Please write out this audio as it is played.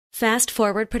Fast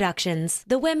Forward Productions.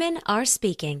 The women are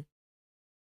speaking.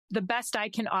 The best I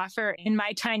can offer in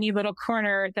my tiny little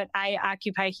corner that I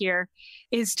occupy here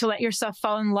is to let yourself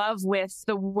fall in love with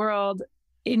the world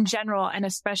in general, and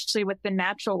especially with the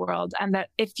natural world. And that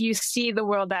if you see the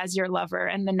world as your lover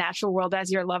and the natural world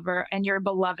as your lover and your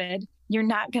beloved, you're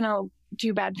not going to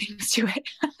do bad things to it.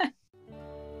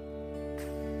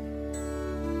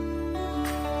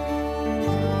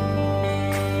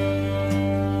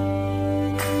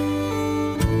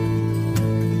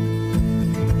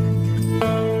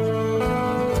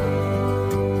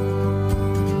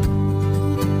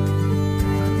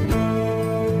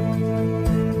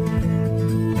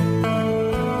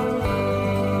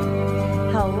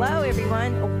 Hello,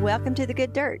 everyone. Welcome to The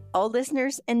Good Dirt, old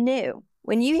listeners and new.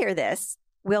 When you hear this,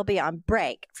 we'll be on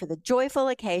break for the joyful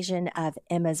occasion of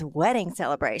Emma's wedding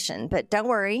celebration. But don't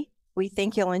worry, we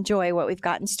think you'll enjoy what we've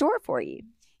got in store for you.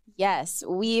 Yes,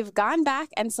 we've gone back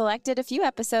and selected a few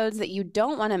episodes that you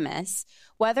don't want to miss.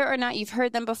 Whether or not you've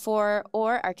heard them before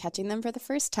or are catching them for the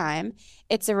first time,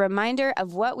 it's a reminder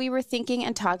of what we were thinking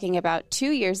and talking about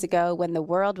 2 years ago when the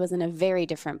world was in a very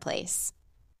different place.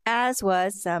 As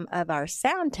was some of our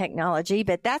sound technology,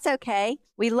 but that's okay.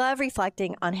 We love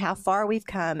reflecting on how far we've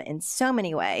come in so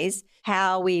many ways,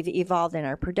 how we've evolved in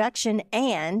our production,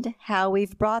 and how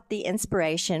we've brought the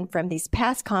inspiration from these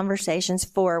past conversations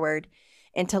forward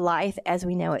into life as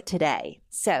we know it today.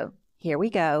 So here we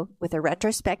go with a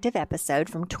retrospective episode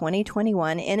from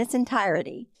 2021 in its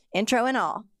entirety, intro and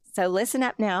all. So listen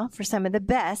up now for some of the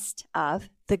best of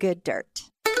The Good Dirt.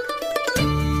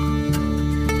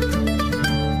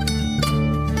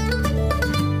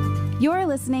 You're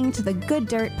listening to the Good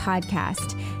Dirt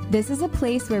Podcast. This is a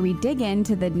place where we dig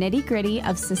into the nitty-gritty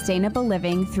of sustainable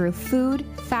living through food,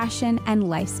 fashion, and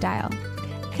lifestyle.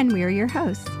 And we're your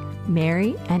hosts,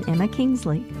 Mary and Emma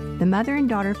Kingsley, the mother and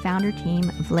daughter founder team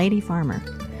of Lady Farmer.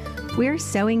 We're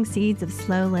sowing seeds of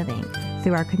slow living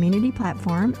through our community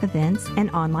platform, events, and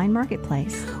online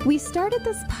marketplace. We started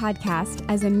this podcast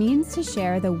as a means to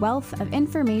share the wealth of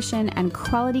information and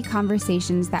quality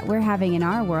conversations that we're having in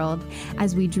our world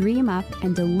as we dream up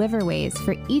and deliver ways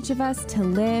for each of us to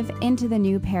live into the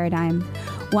new paradigm,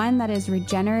 one that is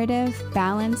regenerative,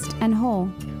 balanced, and whole.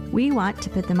 We want to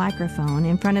put the microphone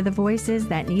in front of the voices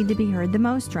that need to be heard the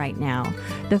most right now.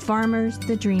 The farmers,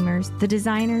 the dreamers, the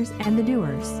designers, and the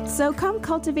doers. So come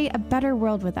cultivate a better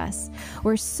world with us.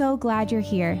 We're so glad you're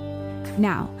here.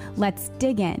 Now, let's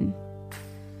dig in.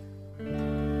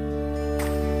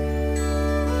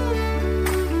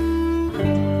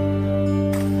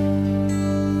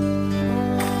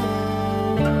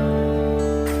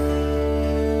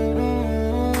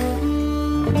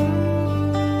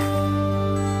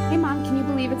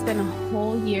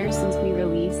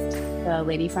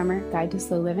 Lady Farmer Guide to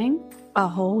Slow Living. A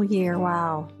whole year.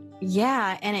 Wow.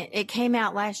 Yeah. And it came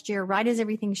out last year right as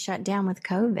everything shut down with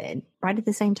COVID, right at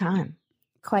the same time.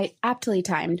 Quite aptly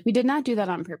timed. We did not do that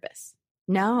on purpose.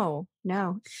 No.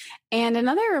 And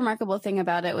another remarkable thing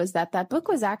about it was that book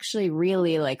was actually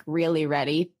really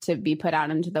ready to be put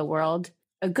out into the world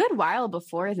a good while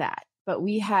before that. But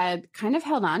we had kind of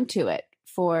held on to it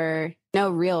for no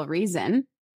real reason.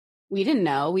 We didn't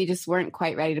know. We just weren't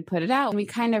quite ready to put it out. And we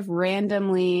kind of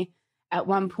randomly, at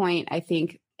one point, I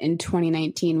think in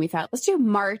 2019, we thought, let's do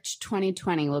March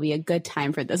 2020 will be a good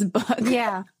time for this book.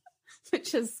 Yeah.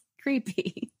 Which is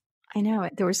creepy. I know.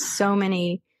 There were so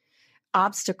many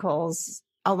obstacles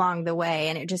along the way,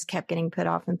 and it just kept getting put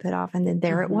off. And then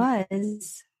there it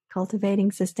was,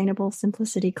 cultivating sustainable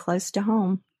simplicity close to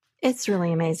home. It's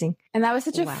really amazing. And that was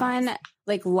such a fun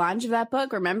launch of that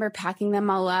book. Remember packing them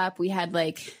all up. We had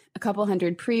a couple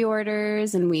hundred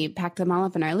pre-orders and we packed them all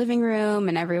up in our living room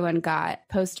and everyone got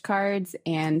postcards.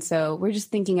 And so we're just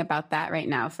thinking about that right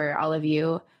now for all of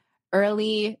you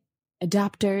early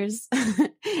adopters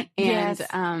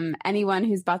and anyone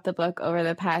who's bought the book over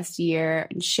the past year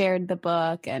and shared the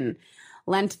book and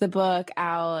lent the book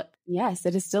out. Yes,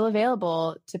 it is still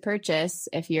available to purchase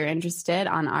if you're interested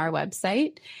on our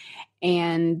website.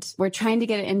 And we're trying to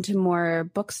get it into more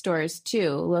bookstores too,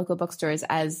 local bookstores,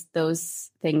 as those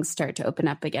things start to open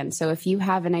up again. So if you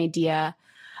have an idea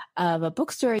of a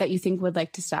bookstore that you think would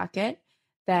like to stock it,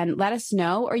 then let us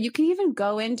know. Or you can even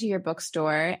go into your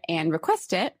bookstore and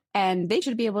request it, and they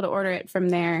should be able to order it from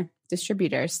their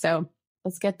distributor. So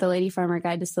let's get the Lady Farmer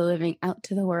Guide to Slow Living out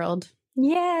to the world.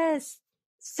 Yes.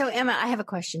 So Emma, I have a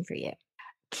question for you.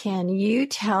 Can you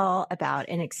tell about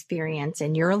an experience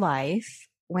in your life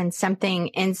when something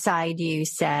inside you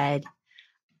said,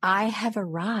 I have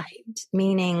arrived,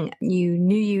 meaning you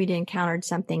knew you'd encountered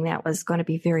something that was going to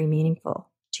be very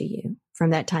meaningful to you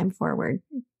from that time forward?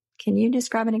 Can you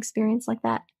describe an experience like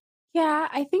that? Yeah,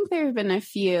 I think there have been a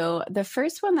few. The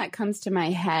first one that comes to my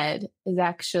head is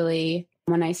actually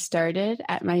when I started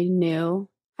at my new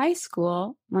high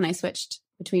school, when I switched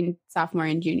between sophomore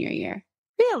and junior year.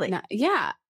 Really?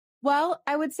 Yeah. Well,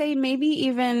 I would say maybe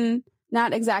even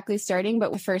not exactly starting,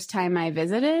 but the first time I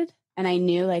visited and I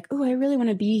knew like, oh, I really want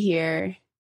to be here.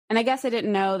 And I guess I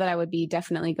didn't know that I would be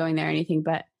definitely going there or anything,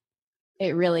 but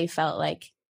it really felt like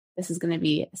this is going to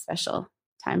be a special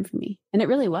time for me. And it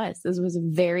really was. This was a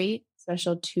very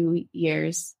special 2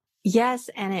 years. Yes.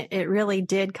 And it really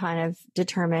did kind of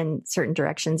determine certain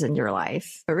directions in your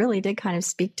life. It really did kind of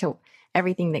speak to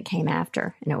everything that came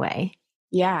after in a way.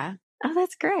 Yeah. Oh,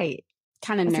 that's great.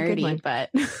 Kind of nerdy,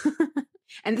 but,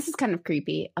 and this is kind of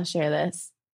creepy. I'll share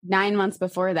this. 9 months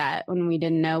before that, when we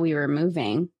didn't know we were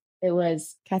moving, it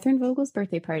was Catherine Vogel's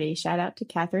birthday party. Shout out to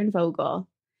Catherine Vogel.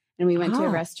 And we went to a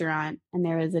restaurant and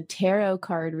there was a tarot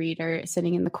card reader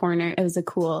sitting in the corner. It was a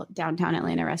cool downtown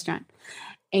Atlanta restaurant.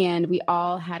 And we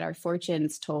all had our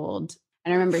fortunes told.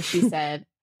 And I remember she said,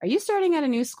 "Are you starting at a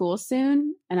new school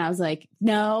soon?" And I was like,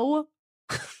 "No."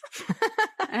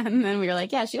 And then we were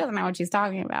like, "Yeah, she doesn't know what she's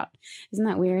talking about." Isn't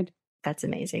that weird? That's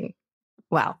amazing.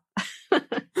 Wow.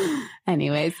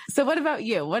 Anyways, so what about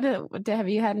you? What have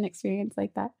you had an experience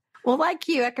like that? Well, like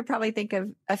you, I could probably think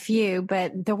of a few,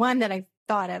 but the one that I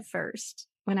thought of first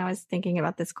when I was thinking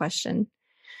about this question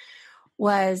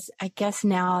was, I guess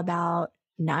now about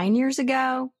 9 years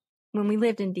ago, when we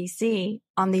lived in DC.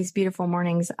 On these beautiful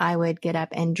mornings, I would get up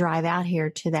and drive out here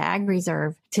to the Ag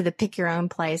Reserve, to the pick your own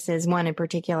places, one in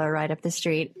particular right up the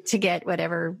street, to get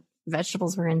whatever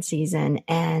vegetables were in season.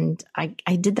 And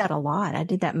I did that a lot. I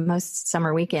did that most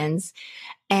summer weekends.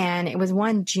 And it was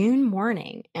one June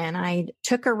morning, and I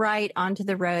took a right onto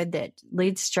the road that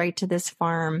leads straight to this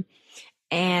farm.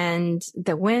 And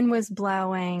the wind was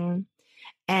blowing,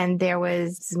 and there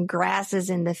was some grasses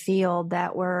in the field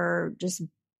that were just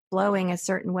blowing a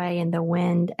certain way in the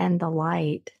wind and the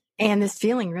light. And this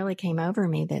feeling really came over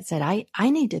me that said, I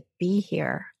need to be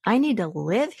here. I need to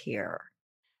live here.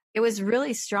 It was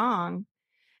really strong.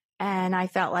 And I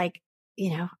felt like,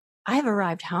 I've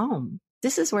arrived home.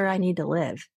 This is where I need to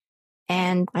live.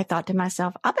 And I thought to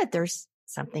myself, I bet there's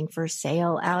something for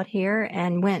sale out here,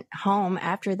 and went home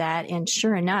after that. And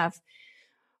sure enough,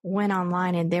 went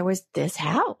online and there was this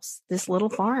house, this little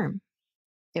farm.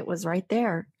 It was right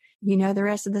there. You know the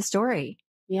rest of the story.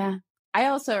 Yeah. I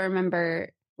also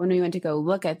remember when we went to go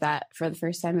look at that for the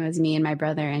first time, it was me and my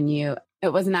brother and you.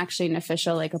 It wasn't actually an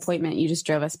official appointment. You just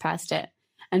drove us past it.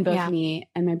 And both me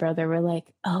and my brother were like,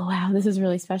 "Oh, wow, this is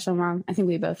really special, Mom." I think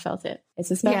we both felt it.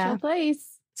 It's a special place.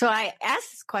 So I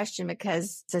asked this question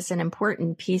because it's an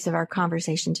important piece of our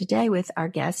conversation today with our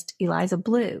guest, Eliza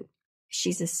Blue.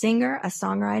 She's a singer, a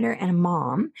songwriter, and a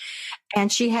mom.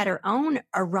 And she had her own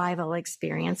arrival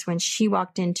experience when she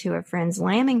walked into a friend's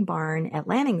lambing barn at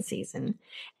lambing season.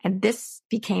 And this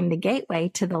became the gateway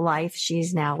to the life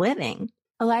she's now living.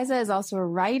 Eliza is also a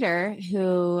writer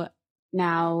who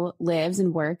now lives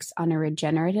and works on a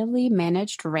regeneratively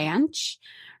managed ranch,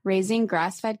 raising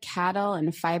grass-fed cattle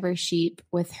and fiber sheep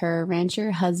with her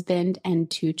rancher husband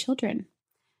and 2 children.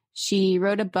 She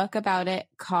wrote a book about it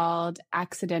called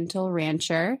Accidental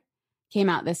Rancher, came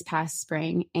out this past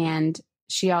spring, and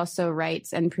she also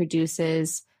writes and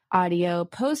produces audio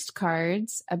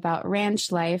postcards about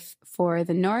ranch life for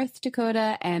the North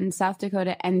Dakota and South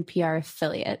Dakota NPR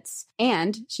affiliates.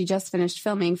 And she just finished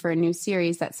filming for a new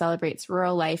series that celebrates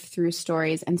rural life through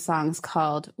stories and songs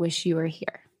called Wish You Were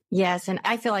Here. Yes, and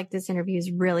I feel like this interview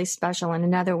is really special in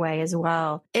another way as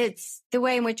well. It's the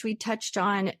way in which we touched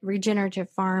on regenerative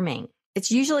farming.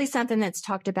 It's usually something that's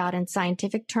talked about in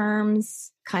scientific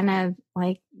terms, kind of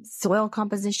like soil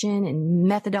composition and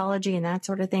methodology and that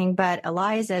sort of thing. But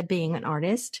Eliza, being an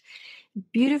artist,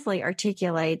 beautifully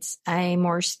articulates a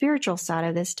more spiritual side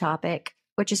of this topic,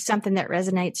 which is something that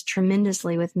resonates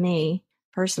tremendously with me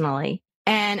personally.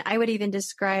 And I would even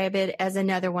describe it as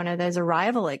another one of those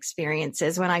arrival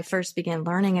experiences when I first began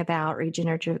learning about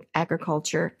regenerative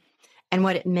agriculture and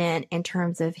what it meant in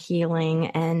terms of healing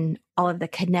and all of the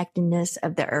connectedness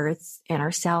of the earth and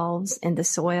ourselves and the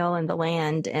soil and the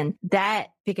land. And that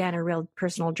began a real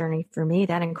personal journey for me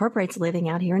that incorporates living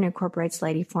out here and incorporates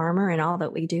Lady Farmer and all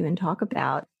that we do and talk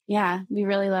about. Yeah, we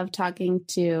really love talking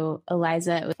to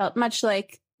Eliza. It felt much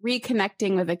like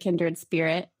reconnecting with a kindred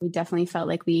spirit. We definitely felt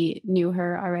like we knew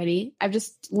her already. I've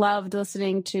just loved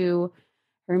listening to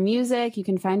her music. You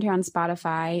can find her on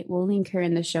Spotify. We'll link her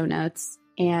in the show notes.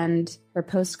 And her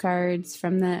postcards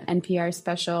from the NPR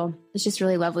special. It's just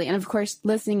really lovely. And of course,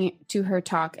 listening to her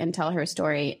talk and tell her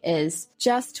story is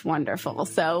just wonderful.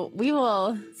 So we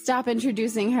will stop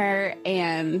introducing her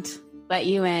and let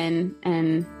you in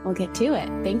and we'll get to it.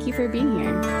 Thank you for being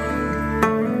here.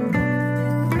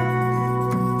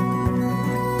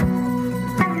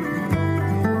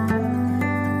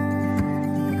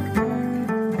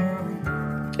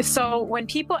 So when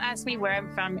people ask me where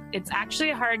I'm from, it's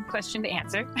actually a hard question to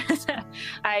answer.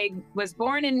 I was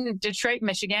born in Detroit,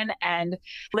 Michigan, and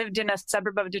lived in a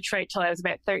suburb of Detroit till I was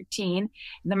about 13.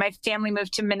 Then my family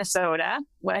moved to Minnesota,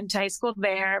 went to high school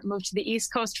there, moved to the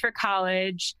East Coast for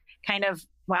college, kind of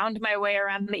wound my way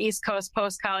around the East Coast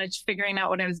post-college, figuring out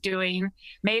what I was doing,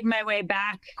 made my way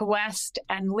back west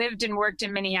and lived and worked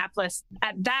in Minneapolis.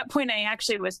 At that point, I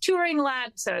actually was touring a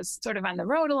lot, so I was sort of on the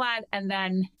road a lot, and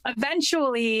then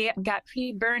eventually got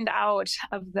pretty burned out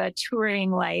of the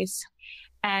touring life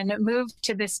and moved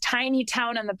to this tiny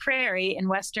town on the prairie in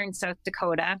western South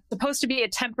Dakota. Supposed to be a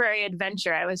temporary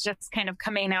adventure. I was just kind of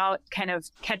coming out, kind of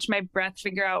catch my breath,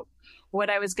 figure out what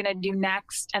I was going to do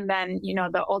next. And then, you know,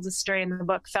 the oldest story in the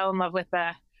book, fell in love with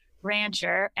a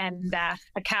rancher and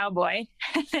a cowboy.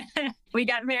 We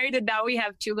got married and now we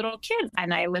have 2 little kids.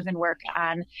 And I live and work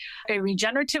on a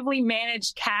regeneratively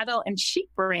managed cattle and sheep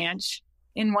ranch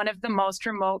in one of the most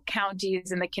remote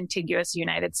counties in the contiguous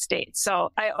United States.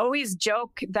 So I always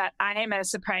joke that I am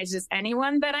as surprised as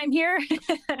anyone that I'm here.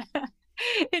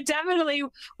 It definitely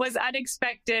was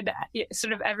unexpected.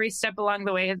 Sort of every step along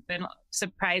the way has been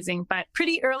surprising, but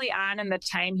pretty early on in the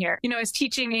time here, you know, I was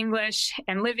teaching English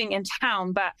and living in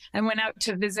town, but I went out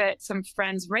to visit some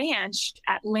friends' ranch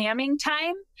at lambing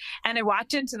time. And I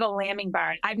walked into the lambing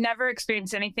barn. I've never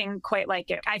experienced anything quite like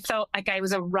it. I felt like I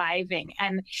was arriving,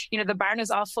 and, you know, the barn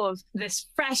is all full of this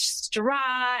fresh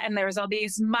straw, and there was all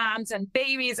these moms and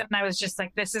babies. And I was just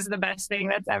like, this is the best thing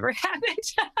that's ever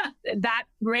happened. That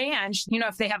ranch, you know,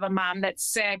 if they have a mom that's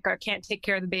sick or can't take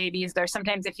care of the babies, there's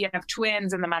sometimes if you have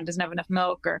twins and the mom doesn't have enough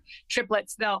milk, or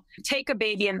triplets, they'll take a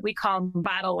baby, and we call them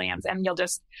bottle lambs, and you'll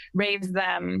just raise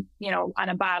them, you know, on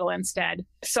a bottle instead.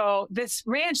 So this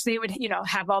ranch, they would, you know,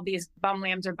 have all these bum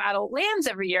lambs or bottle lambs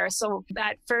every year. So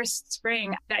that first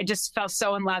spring, I just fell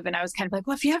so in love, and I was kind of like,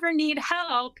 well, if you ever need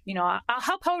help, you know, I'll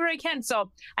help however I can.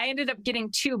 So I ended up getting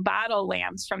 2 bottle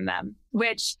lambs from them,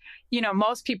 which, you know,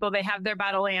 most people, they have their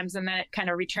bottle lambs and then it kind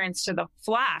of returns to the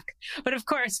flock. But of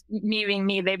course, me being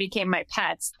me, they became my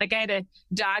pets. Like I had a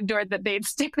dog door that they'd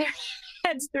stick their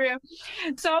heads through.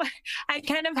 So I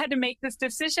kind of had to make this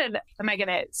decision. Am I going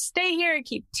to stay here and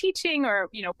keep teaching? Or,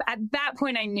 you know, at that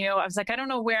point I knew, I was like, I don't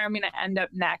know where I'm going to end up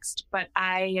next, but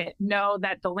I know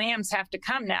that the lambs have to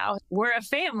come now. We're a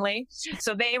family.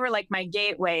 So they were like my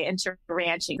gateway into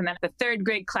ranching. And then the 3rd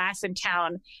grade class in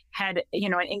town had, you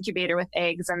know, an incubator with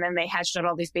eggs, and then they hatched out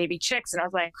all these baby chicks. And I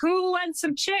was like, who wants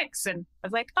some chicks? And I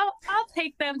was like, oh, I'll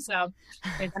take them. So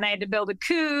and I had to build a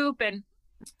coop. And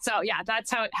so, yeah,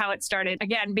 that's how it started.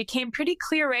 Again, became pretty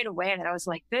clear right away that I was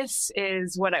like, this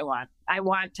is what I want. I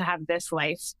want to have this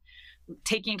life,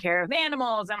 taking care of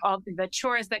animals and all the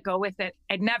chores that go with it.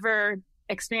 I'd never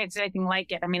experienced anything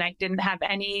like it. I mean, I didn't have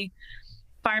any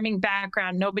farming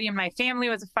background. Nobody in my family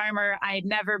was a farmer. I had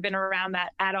never been around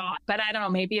that at all. But I don't know,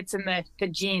 maybe it's in the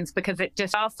genes, because it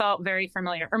just all felt very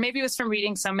familiar. Or maybe it was from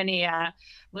reading so many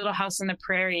Little House on the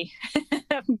Prairie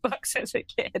books as a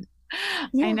kid.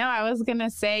 Yeah. I know. I was going to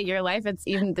say your life, it's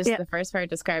even just the first part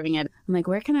describing it. I'm like,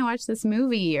 where can I watch this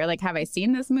movie? Or like, have I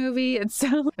seen this movie? It's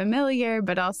so familiar,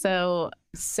 but also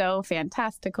so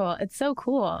fantastical. It's so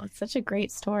cool. It's such a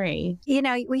great story. You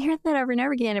know, we hear that over and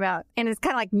over again about, and it's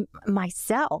kind of like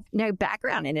myself, no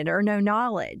background in it or no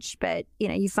knowledge, but, you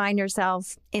know, you find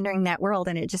yourself entering that world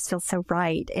and it just feels so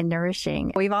right and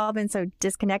nourishing. We've all been so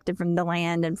disconnected from the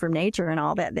land and from nature and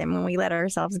all that. Then when we let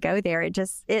ourselves go there,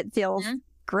 it feels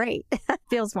great. It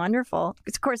feels wonderful.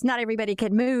 Of course, not everybody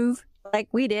could move like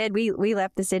we did. We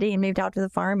left the city and moved out to the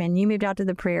farm, and you moved out to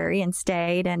the prairie and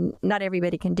stayed, and not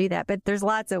everybody can do that. But there's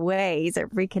lots of ways of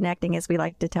reconnecting, as we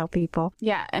like to tell people.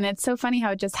 Yeah. And it's so funny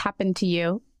how it just happened to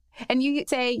you. And you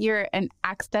say you're an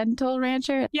accidental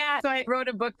rancher? Yeah. So I wrote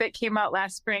a book that came out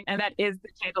last spring, and that is the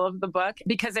title of the book,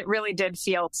 because it really did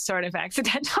feel sort of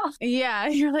accidental. Yeah.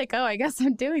 You're like, oh, I guess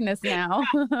I'm doing this now.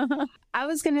 I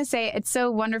was going to say, it's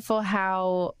so wonderful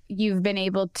how you've been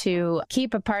able to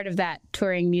keep a part of that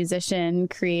touring musician,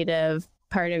 creative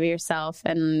part of yourself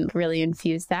and really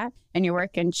infuse that in your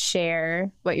work and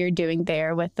share what you're doing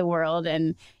there with the world.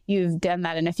 And you've done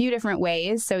that in a few different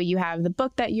ways. So you have the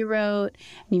book that you wrote,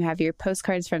 and you have your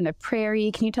postcards from the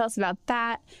prairie. Can you tell us about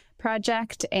that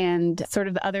project and sort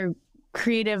of the other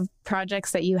creative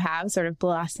projects that you have sort of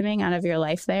blossoming out of your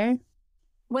life there?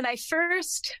 When I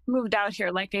first moved out here,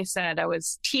 like I said, I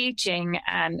was teaching,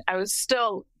 and I was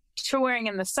still touring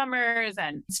in the summers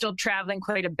and still traveling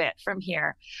quite a bit from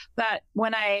here. But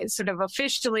when I sort of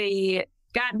officially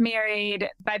got married,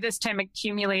 by this time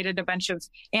accumulated a bunch of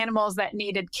animals that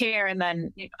needed care, and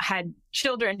then had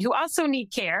children who also need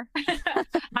care.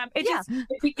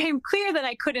 It became clear that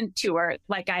I couldn't tour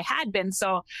like I had been.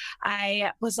 So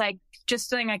I was like, just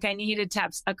feeling like I needed to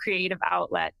have a creative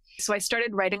outlet. So I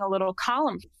started writing a little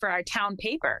column for our town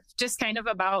paper, just kind of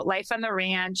about life on the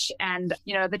ranch and,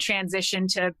 the transition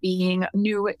to being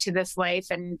new to this life,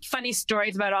 and funny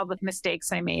stories about all the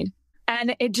mistakes I made.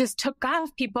 And it just took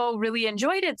off. People really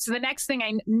enjoyed it. So the next thing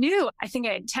I knew, I think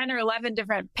I had 10 or 11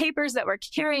 different papers that were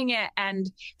carrying it.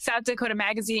 And South Dakota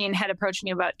Magazine had approached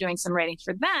me about doing some writing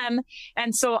for them.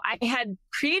 And so I had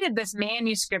created this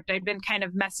manuscript. I'd been kind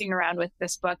of messing around with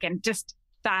this book and just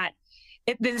thought,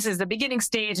 this is the beginning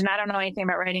stage and I don't know anything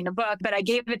about writing a book, but I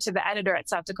gave it to the editor at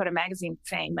South Dakota Magazine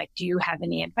saying, like, do you have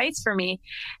any advice for me?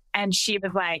 And she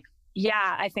was like,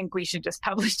 yeah, I think we should just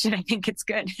publish it. I think it's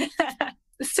good.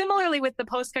 Similarly, with the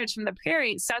Postcards from the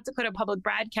Prairie, South Dakota Public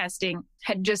Broadcasting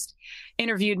had just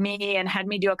interviewed me and had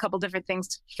me do a couple different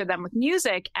things for them with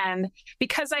music. And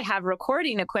because I have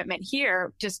recording equipment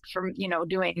here, just from,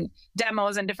 doing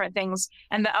demos and different things,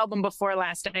 and the album before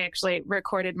last, I actually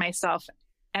recorded myself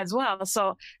as well.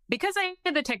 So because I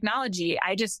had the technology,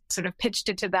 I just sort of pitched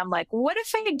it to them like, what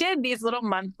if I did these little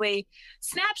monthly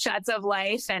snapshots of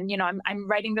life? And, I'm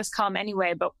writing this column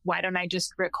anyway, but why don't I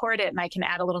just record it and I can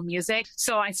add a little music?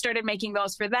 So I started making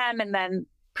those for them. And then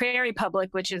Prairie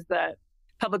Public, which is the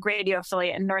public radio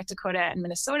affiliate in North Dakota and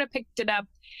Minnesota, picked it up.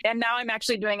 And now I'm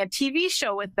actually doing a TV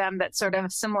show with them that's sort of a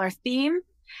similar theme.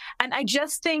 And I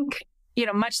just think,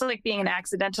 much like being an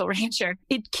accidental rancher,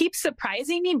 it keeps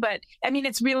surprising me, but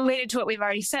it's related to what we've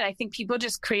already said. I think people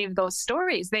just crave those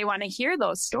stories. They want to hear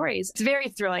those stories. It's very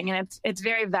thrilling and it's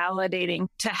very validating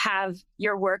to have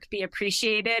your work be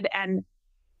appreciated. And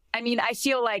I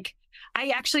feel like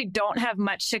I actually don't have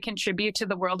much to contribute to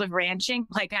the world of ranching.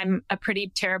 Like, I'm a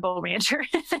pretty terrible rancher.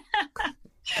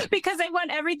 Because I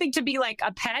want everything to be like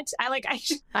a pet. I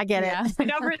get it.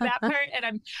 I over that part.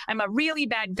 And I'm a really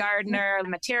bad gardener.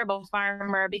 I'm a terrible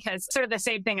farmer because sort of the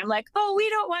same thing. I'm like, oh, we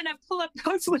don't want to pull up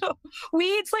those little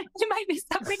weeds. Like, it might be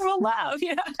something we'll love.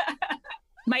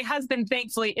 My husband,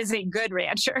 thankfully, is a good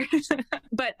rancher.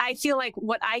 But I feel like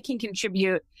what I can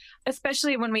contribute,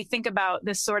 especially when we think about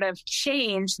this sort of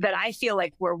change that I feel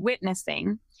like we're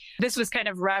witnessing. This was kind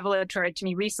of revelatory to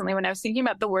me recently when I was thinking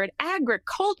about the word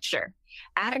agriculture.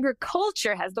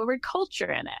 Agriculture has the word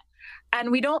culture in it.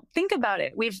 And we don't think about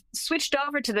it. We've switched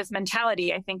over to this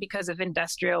mentality, I think, because of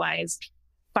industrialized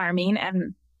farming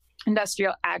and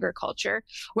industrial agriculture,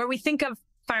 where we think of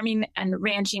farming and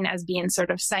ranching as being sort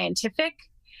of scientific.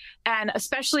 And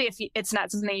especially if it's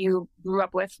not something you grew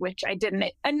up with, which I didn't.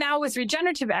 And now with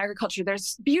regenerative agriculture,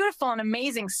 there's beautiful and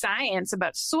amazing science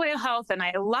about soil health. And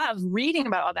I love reading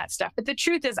about all that stuff. But the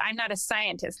truth is, I'm not a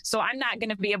scientist, so I'm not going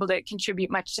to be able to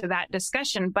contribute much to that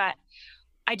discussion. But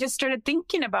I just started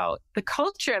thinking about the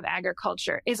culture of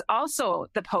agriculture is also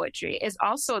the poetry, is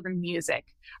also the music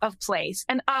of place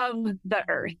and of the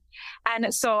earth.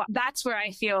 And so that's where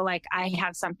I feel like I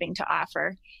have something to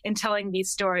offer in telling these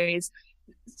stories.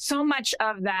 So much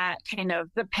of that kind of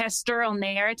the pastoral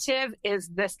narrative is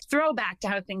this throwback to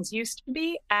how things used to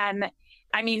be. And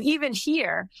even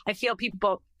here, I feel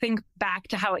people think back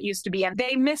to how it used to be and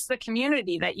they miss the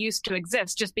community that used to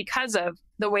exist just because of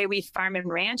the way we farm and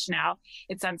ranch now.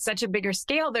 It's on such a bigger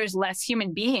scale. There's less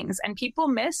human beings and people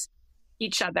miss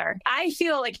each other. I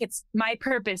feel like it's my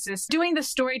purpose is doing the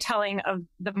storytelling of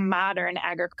the modern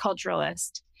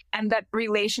agriculturalist, and that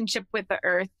relationship with the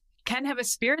earth can have a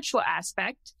spiritual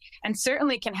aspect and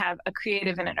certainly can have a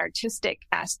creative and an artistic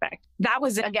aspect. That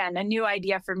was, again, a new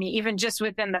idea for me, even just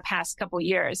within the past couple of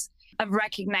years of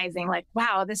recognizing like,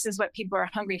 wow, this is what people are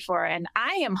hungry for. And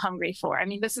I am hungry for.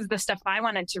 This is the stuff I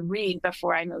wanted to read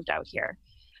before I moved out here.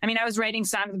 I was writing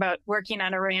songs about working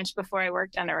on a ranch before I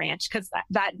worked on a ranch because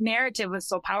that narrative was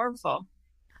so powerful.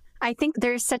 I think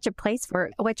there's such a place for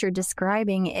what you're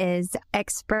describing is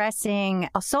expressing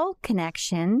a soul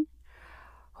connection.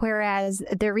 Whereas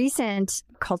the recent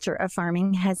culture of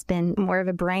farming has been more of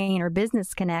a brain or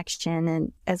business connection.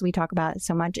 And as we talk about it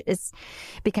so much, it's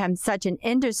become such an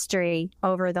industry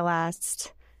over the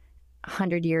last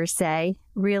 100 years, say,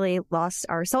 really lost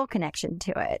our soul connection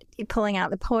to it. You're pulling out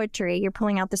the poetry, you're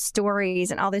pulling out the stories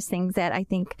and all those things that I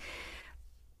think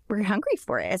we're hungry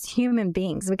for as human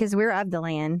beings because we're of the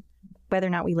land. Whether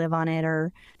or not we live on it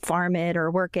or farm it or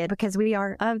work it, because we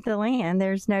are of the land.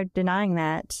 There's no denying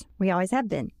that. We always have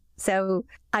been. So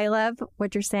I love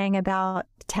what you're saying about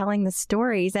telling the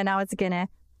stories. And I was going to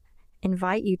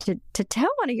invite you to tell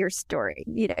one of your stories.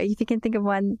 If you can think of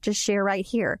one, just share right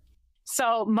here.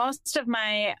 So most of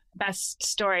my best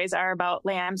stories are about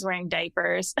lambs wearing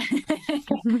diapers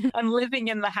and living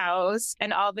in the house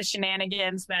and all the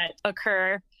shenanigans that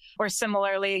occur. Or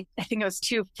similarly, I think it was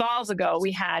 2 falls ago,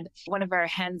 we had one of our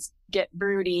hens get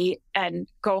broody and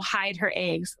go hide her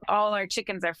eggs. All our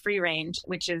chickens are free range,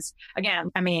 which is,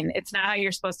 again, it's not how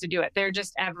you're supposed to do it. They're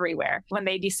just everywhere. When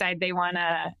they decide they want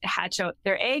to hatch out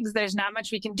their eggs, there's not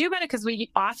much we can do about it because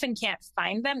we often can't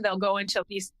find them. They'll go into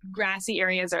these grassy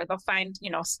areas or they'll find,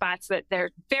 spots that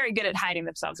they're very good at hiding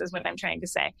themselves is what I'm trying to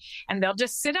say. And they'll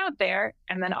just sit out there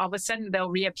and then all of a sudden they'll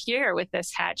reappear with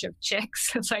this hatch of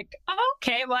chicks. It's like, oh,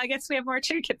 okay, well, I guess we have more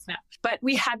chickens now. But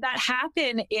we had that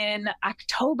happen in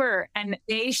October. And the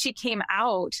day she came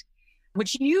out,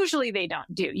 which usually they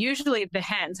don't do. Usually the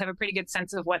hens have a pretty good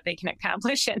sense of what they can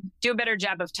accomplish and do a better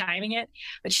job of timing it.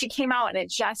 But she came out and it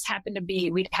just happened to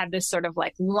be, we'd had this sort of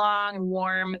like long,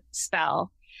 warm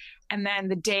spell. And then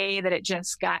the day that it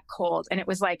just got cold and it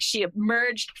was like she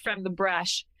emerged from the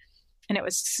brush and it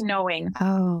was snowing.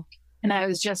 Oh. And I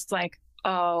was just like,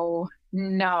 oh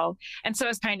no. And so I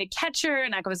was trying to catch her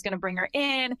and I was going to bring her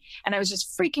in and I was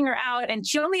just freaking her out. And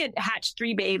she only had hatched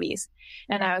 3 babies.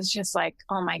 And I was just like,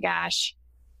 oh my gosh,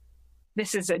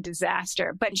 this is a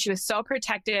disaster. But she was so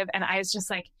protective. And I was just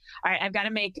like, all right, I've got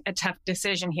to make a tough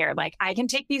decision here. Like I can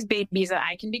take these babies and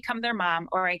I can become their mom,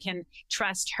 or I can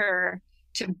trust her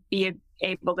to be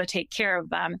able to take care of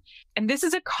them. And this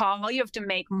is a call you have to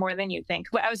make more than you think.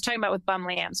 What I was talking about with bum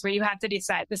lambs, where you have to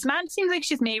decide, this mom seems like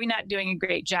she's maybe not doing a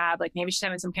great job. Like maybe she's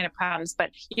having some kind of problems,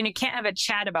 but you can't have a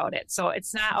chat about it. So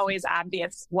it's not always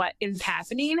obvious what is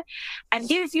happening.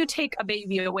 And if you take a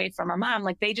baby away from a mom,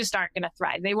 like they just aren't going to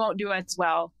thrive. They won't do as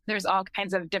well. There's all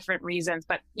kinds of different reasons,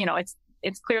 but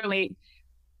it's clearly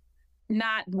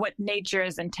not what nature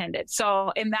is intended.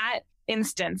 So in that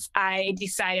instance, I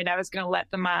decided I was going to let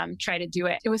the mom try to do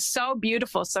it. It was so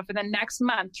beautiful. So for the next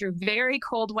month, through very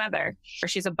cold weather,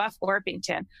 she's a buff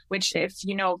Orpington, which if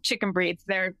you know chicken breeds,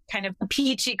 they're kind of a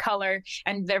peachy color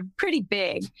and they're pretty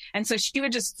big. And so she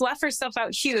would just fluff herself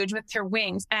out huge with her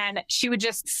wings and she would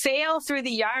just sail through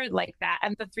the yard like that.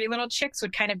 And the 3 little chicks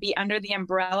would kind of be under the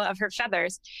umbrella of her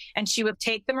feathers. And she would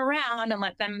take them around and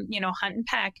let them, hunt and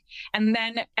peck. And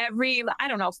then every,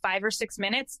 5 or 6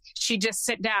 minutes, she'd just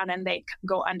sit down and they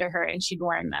go under her and she'd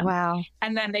warm them. Wow.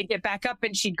 And then they'd get back up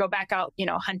and she'd go back out,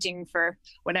 hunting for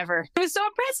whatever. It was so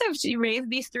impressive. She raised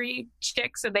these 3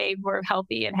 chicks so they were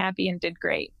healthy and happy and did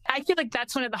great. I feel like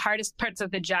that's one of the hardest parts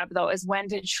of the job, though, is when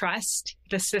to trust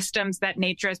the systems that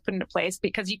nature has put into place,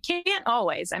 because you can't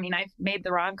always. I've made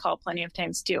the wrong call plenty of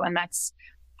times too, and that's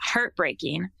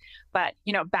heartbreaking. But,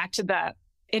 back to the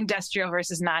industrial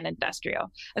versus non-industrial,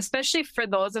 especially for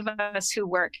those of us who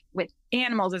work with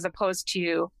animals as opposed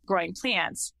to growing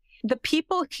plants. The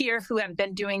people here who have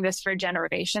been doing this for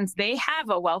generations, they have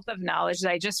a wealth of knowledge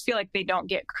that I just feel like they don't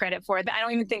get credit for. I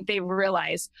don't even think they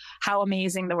realize how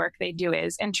amazing the work they do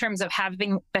is in terms of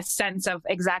having the sense of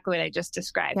exactly what I just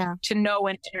described, to know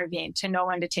when to intervene, to know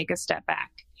when to take a step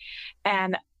back.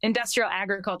 And industrial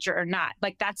agriculture or not,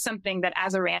 like that's something that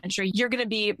as a rancher, you're going to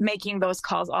be making those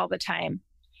calls all the time,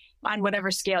 on whatever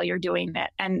scale you're doing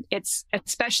it. And it's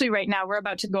especially right now, we're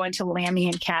about to go into lambing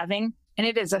and calving. And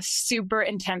it is a super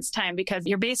intense time because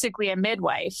you're basically a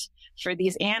midwife for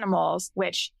these animals,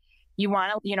 which you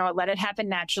want to, let it happen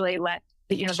naturally, let,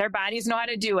 their bodies know how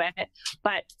to do it.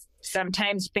 But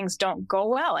sometimes things don't go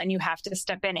well and you have to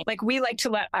step in. Like we like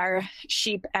to let our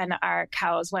sheep and our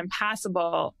cows, when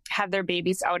possible, have their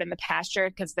babies out in the pasture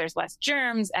because there's less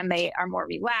germs and they are more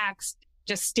relaxed.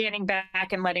 Just standing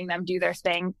back and letting them do their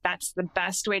thing. That's the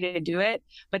best way to do it.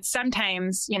 But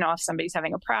sometimes, if somebody's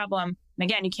having a problem, and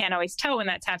again, you can't always tell when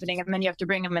that's happening, and then you have to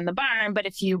bring them in the barn. But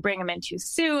if you bring them in too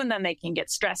soon, then they can get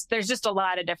stressed. There's just a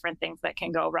lot of different things that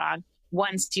can go wrong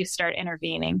once you start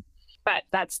intervening. But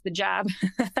that's the job.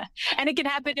 And it can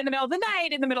happen in the middle of the night,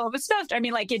 in the middle of a snowstorm.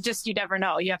 You never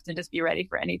know. You have to just be ready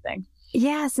for anything.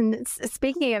 Yes. And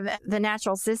speaking of the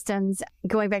natural systems,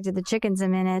 going back to the chickens a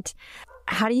minute,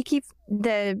 how do you keep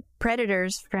the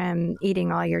predators from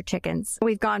eating all your chickens?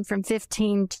 We've gone from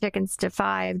 15 chickens to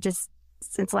 5 just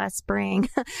since last spring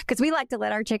because we like to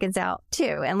let our chickens out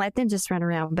too and let them just run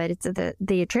around. But it's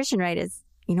the attrition rate is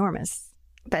enormous.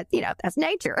 But, that's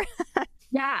nature.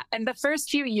 Yeah. And the first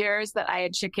few years that I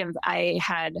had chickens, I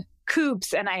had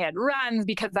coops and I had runs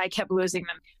because I kept losing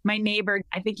them. My neighbor,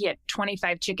 I think he had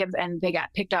 25 chickens and they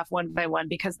got picked off one by one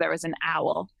because there was an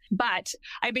owl. But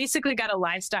I basically got a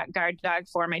livestock guard dog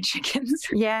for my chickens.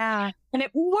 Yeah. And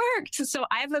it worked. So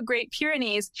I have a Great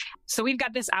Pyrenees. So we've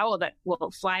got this owl that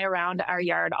will fly around our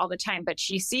yard all the time, but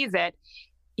she sees it.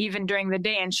 even during the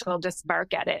day, and she'll just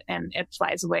bark at it and it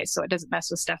flies away so it doesn't mess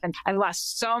with stuff. And I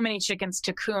lost so many chickens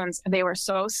to coons. They were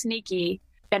so sneaky,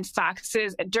 and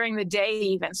foxes during the day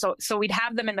even. So we'd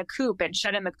have them in the coop and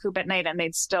shut in the coop at night, and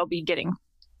they'd still be getting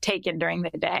taken during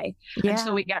the day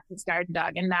until we got this guard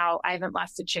dog. And now I haven't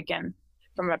lost a chicken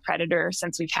from a predator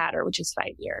since we've had her, which is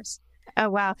 5 years. Oh,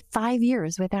 wow. 5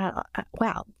 years without,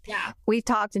 wow. Yeah. We've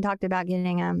talked about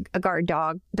getting a guard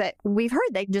dog, but we've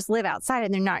heard they just live outside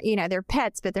and they're not, they're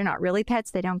pets, but they're not really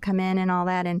pets. They don't come in and all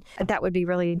that. And that would be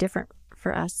really different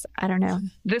for us. I don't know.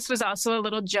 This was also a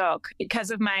little joke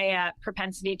because of my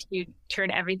propensity to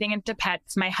turn everything into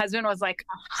pets. My husband was like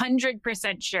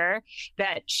 100% sure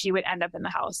that she would end up in the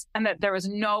house and that there was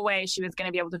no way she was going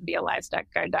to be able to be a livestock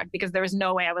guard dog because there was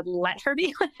no way I would let her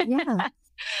be. Yeah.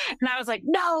 And I was like,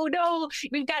 no,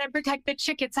 we've got to protect the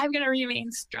chickens. I'm going to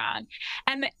remain strong.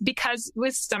 And because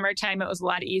with summertime, it was a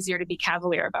lot easier to be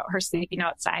cavalier about her sleeping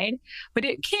outside. But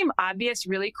it became obvious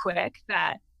really quick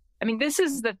that, this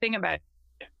is the thing about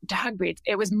dog breeds.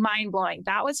 It was mind blowing.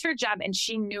 That was her job. And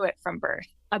she knew it from birth.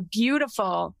 A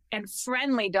beautiful and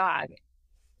friendly dog,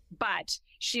 but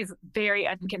she's very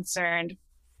unconcerned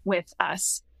with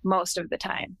us most of the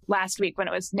time. Last week when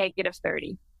it was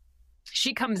 -30.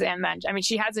 She comes in then.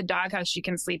 She has a doghouse she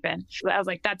can sleep in. I was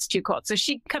like, that's too cold. So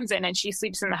she comes in and she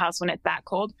sleeps in the house when it's that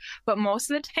cold. But most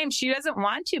of the time she doesn't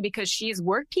want to because she's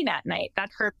working at night.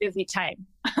 That's her busy time.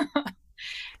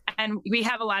 And we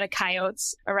have a lot of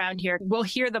coyotes around here. We'll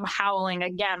hear them howling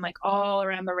again, like all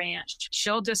around the ranch.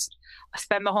 She'll just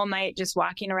spend the whole night just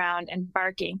walking around and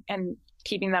barking and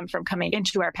keeping them from coming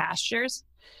into our pastures.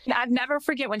 I'd never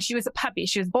forget when she was a puppy.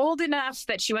 She was old enough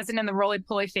that she wasn't in the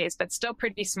roly-poly phase, but still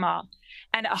pretty small.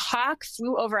 And a hawk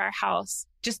flew over our house,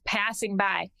 just passing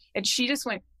by. And she just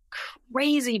went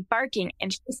crazy barking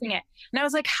and chasing it. And I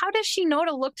was like, how does she know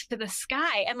to look to the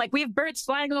sky? And we have birds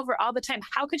flying over all the time.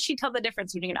 How could she tell the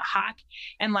difference between a hawk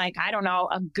and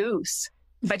a goose?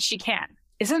 But she can.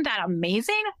 Isn't that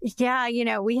amazing?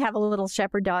 Yeah. We have a little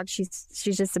shepherd dog. She's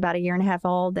just about 1.5 years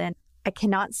old. And I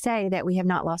cannot say that we have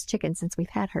not lost chickens since we've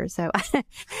had her. So,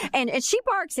 and she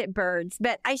barks at birds,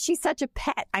 but she's such a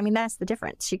pet. That's the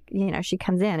difference. She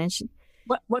comes in and she.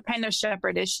 What kind of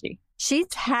shepherd is she?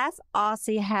 She's half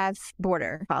Aussie, half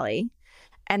border collie.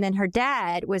 And then her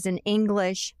dad was an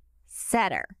English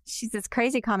setter. She's this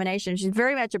crazy combination. She's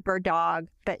very much a bird dog,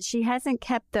 but she hasn't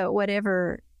kept the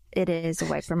whatever it is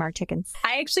away from our chickens.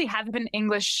 I actually have an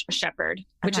English shepherd,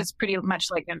 which is pretty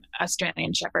much like an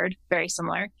Australian shepherd, very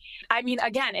similar.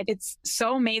 Again, it's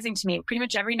so amazing to me. Pretty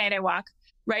much every night I walk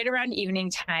right around evening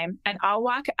time and I'll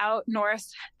walk out north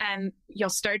and you'll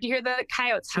start to hear the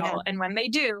coyotes howl. Yeah. And when they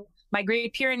do, my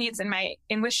Great Pyrenees and my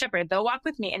English shepherd, they'll walk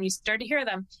with me and you start to hear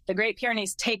them. The Great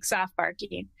Pyrenees takes off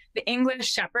barking. The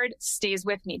English shepherd stays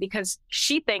with me because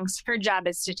she thinks her job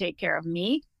is to take care of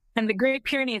me. And the Great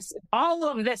Pyrenees, all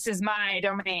of this is my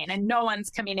domain and no one's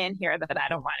coming in here that I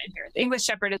don't want in here. The English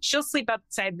shepherd, she'll sleep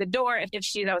outside the door if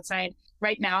she's outside.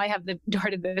 Right now, I have the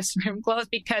door to this room closed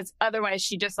because otherwise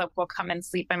she just will come and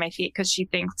sleep by my feet because she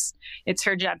thinks it's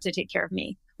her job to take care of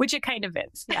me, which it kind of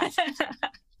is. Yeah.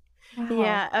 Wow.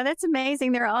 Yeah. Oh, that's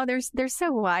amazing. They're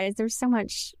so wise. There's so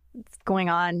much going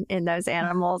on in those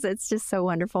animals. It's just so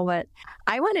wonderful. But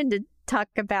I wanted to talk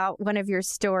about one of your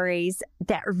stories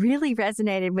that really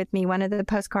resonated with me. One of the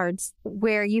postcards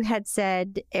where you had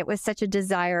said it was such a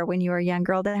desire when you were a young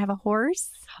girl to have a horse.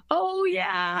 Oh,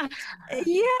 yeah.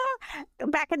 Yeah.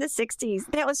 Back in the 60s.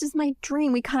 That was just my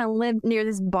dream. We kind of lived near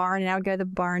this barn and I would go to the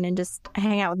barn and just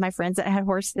hang out with my friends that had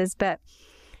horses. But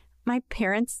my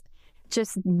parents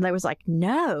they was like,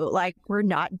 no, we're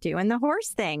not doing the horse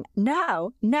thing.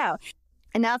 No.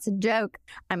 And now it's a joke.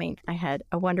 I had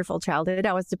a wonderful childhood.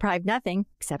 I was deprived nothing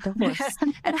except a horse.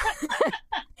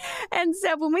 And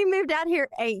so when we moved out here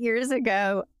 8 years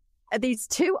ago, these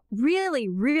two really,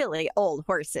 really old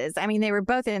horses, they were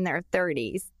both in their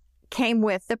 30s, came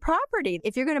with the property.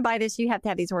 If you're going to buy this, you have to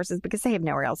have these horses because they have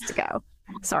nowhere else to go.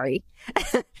 Sorry.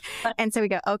 And so we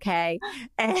go, okay.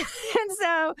 And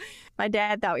so my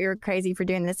dad thought we were crazy for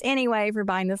doing this anyway, for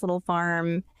buying this little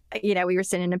farm. We were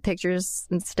sending him pictures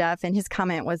and stuff. And his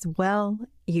comment was, well,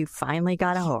 you finally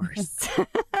got a horse.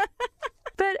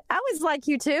 But I was like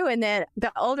you too. And then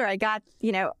the older I got,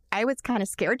 I was kind of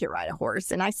scared to ride a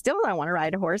horse. And I still don't want to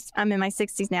ride a horse. I'm in my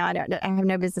 60s now. I have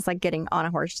no business getting on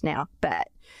a horse now. But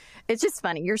it's just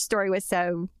funny. Your story was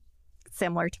so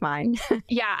similar to mine.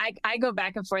 Yeah, I go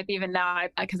back and forth even now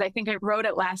because I think I wrote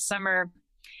it last summer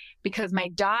because my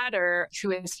daughter,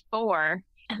 who is 4,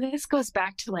 and this goes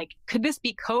back to could this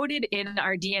be coded in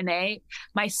our DNA?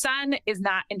 My son is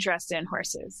not interested in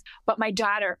horses, but my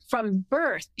daughter from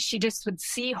birth, she just would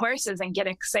see horses and get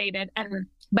excited. And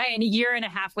by a year and a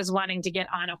half was wanting to get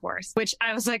on a horse, which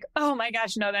I was like, oh my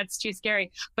gosh, no, that's too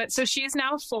scary. But so she's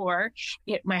now 4.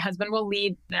 My husband will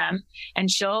lead them and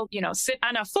she'll, sit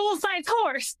on a full-size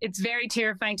horse. It's very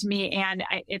terrifying to me. And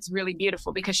it's really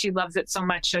beautiful because she loves it so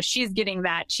much. So she's getting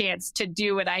that chance to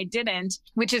do what I didn't,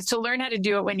 which is to learn how to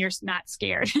do it when you're not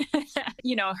scared.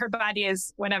 Her body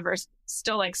is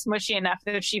still like smushy enough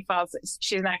that if she falls,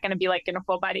 she's not going to be like in a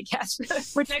full body cast,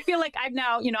 which I feel like I've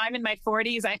now, I'm in my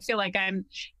 40s. I feel like I'm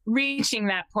reaching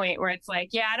that point where it's like,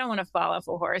 yeah, I don't want to fall off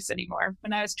a horse anymore.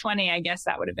 When I was 20, I guess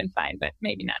that would have been fine, but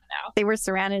maybe not now. They were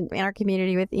surrounded in our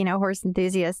community with, horse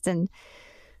enthusiasts, and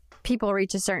people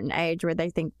reach a certain age where they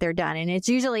think they're done. And it's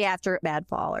usually after a bad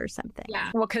fall or something. Yeah.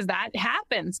 Well, because that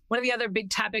happens. One of the other big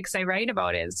topics I write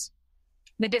about is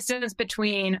the distance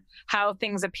between how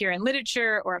things appear in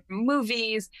literature or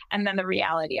movies and then the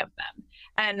reality of them.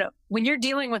 And when you're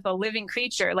dealing with a living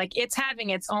creature, like it's having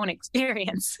its own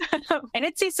experience and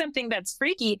it sees something that's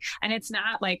freaky, and it's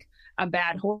not like a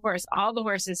bad horse. All the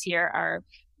horses here are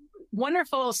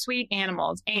wonderful, sweet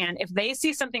animals. And if they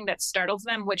see something that startles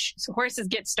them, which horses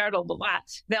get startled a lot,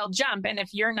 they'll jump. And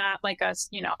if you're not like a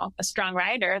strong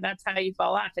rider, that's how you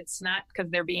fall off. It's not because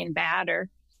they're being bad or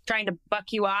trying to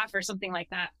buck you off or something like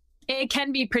that. It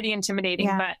can be pretty intimidating,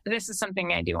 but this is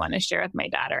something I do want to share with my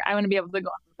daughter. I want to be able to go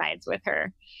on rides with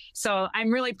her. So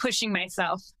I'm really pushing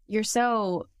myself. You're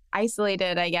so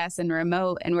isolated, I guess, and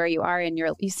remote, and where you are, and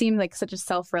you seem like such a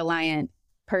self-reliant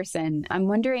person. I'm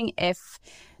wondering if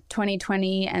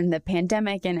 2020 and the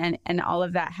pandemic and all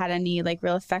of that had any like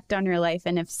real effect on your life,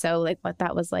 and if so, like what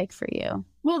that was like for you.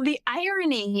 Well, the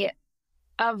irony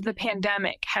of the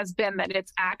pandemic has been that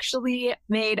it's actually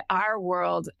made our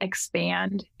world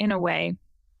expand in a way.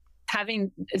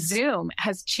 Having Zoom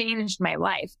has changed my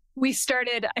life. We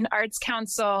started an arts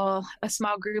council, a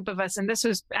small group of us, and this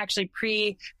was actually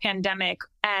pre-pandemic,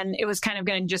 and it was kind of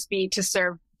going to just be to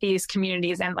serve these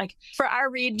communities. And like for our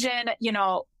region,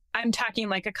 I'm talking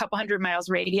like a couple 100 miles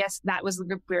radius. That was the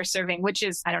group we were serving, which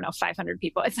is, 500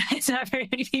 people. It's not very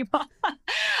many people.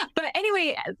 But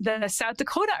anyway, the South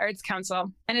Dakota Arts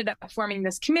Council ended up forming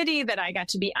this committee that I got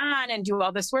to be on and do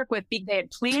all this work with. They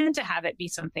had planned to have it be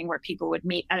something where people would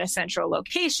meet at a central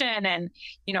location and,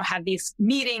 have these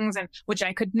meetings, and which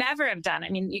I could never have done. I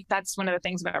mean, that's one of the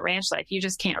things about ranch life. You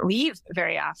just can't leave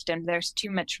very often. There's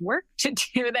too much work to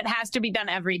do that has to be done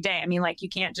every day. I mean, like you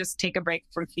can't just take a break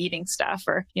from feeding stuff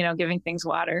or, giving things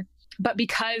water. But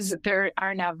because there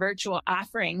are now virtual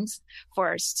offerings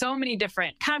for so many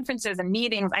different conferences and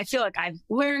meetings, I feel like I've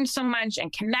learned so much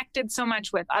and connected so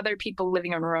much with other people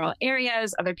living in rural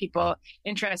areas, other people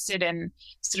interested in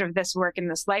sort of this work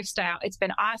and this lifestyle. It's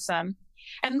been awesome.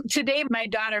 And today, my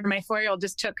daughter, my 4-year-old,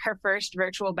 just took her first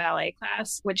virtual ballet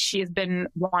class, which she's been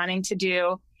wanting to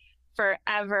do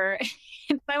forever.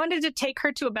 If I wanted to take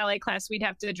her to a ballet class, we'd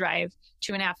have to drive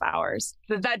 2.5 hours.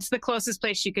 That's the closest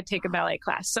place she could take a ballet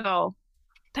class. So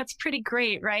that's pretty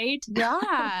great, right?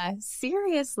 Yeah,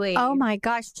 seriously. Oh my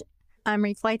gosh. I'm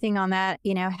reflecting on that,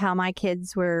 how my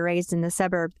kids were raised in the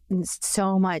suburb, and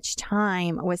so much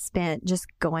time was spent just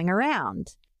going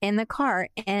around in the car,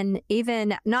 and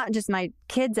even not just my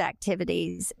kids'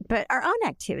 activities, but our own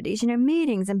activities,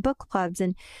 meetings and book clubs.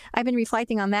 And I've been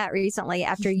reflecting on that recently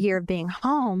after a year of being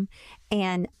home,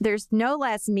 and there's no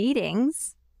less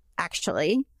meetings,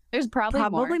 actually. There's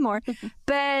probably more.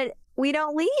 But we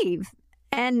don't leave.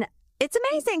 And it's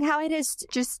amazing how it has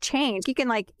just changed. You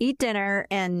can eat dinner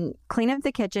and clean up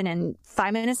the kitchen and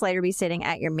 5 minutes later be sitting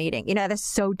at your meeting. That's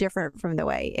so different from the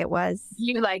way it was.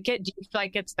 You like it? Do you feel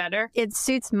like it's better? It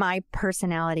suits my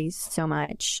personality so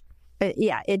much. But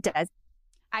yeah, it does.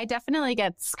 I definitely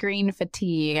get screen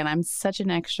fatigue, and I'm such an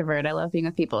extrovert. I love being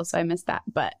with people, so I miss that.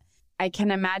 But I can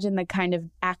imagine the kind of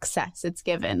access it's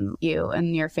given you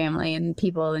and your family and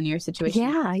people in your situation.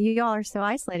 Yeah, you all are so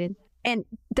isolated. And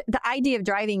the idea of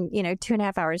driving,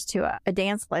 2.5 hours to a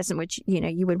dance lesson, which,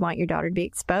 you would want your daughter to be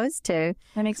exposed to.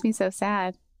 That makes me so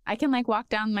sad. I can walk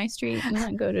down my street and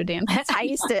not go to a dance. I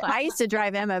used to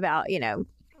drive Emma about,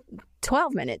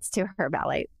 12 minutes to her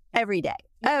ballet every day.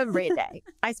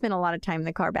 I spent a lot of time in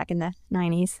the car back in the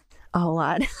 90s. A whole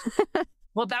lot.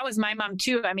 Well, that was my mom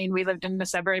too. I mean, we lived in the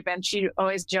suburb, and she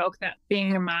always joked that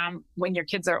being a mom when your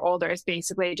kids are older is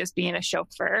basically just being a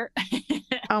chauffeur.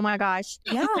 Oh my gosh.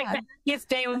 Yeah. The happiest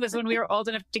day was when we were old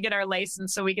enough to get our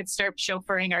license so we could start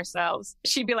chauffeuring ourselves.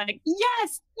 She'd be like,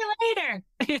 yes, see you later.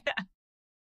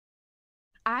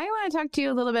 I want to talk to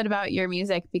you a little bit about your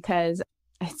music, because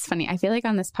it's funny. I feel like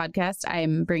on this podcast,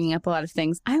 I'm bringing up a lot of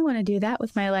things. I want to do that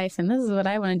with my life, and this is what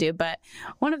I want to do. But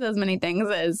one of those many things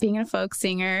is being a folk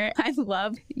singer. I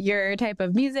love your type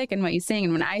of music and what you sing.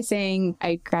 And when I sing,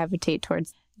 I gravitate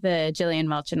towards the Jillian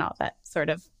Welch and all that sort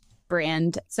of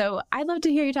brand. So I'd love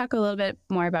to hear you talk a little bit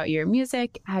more about your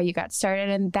music, how you got started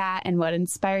in that, and what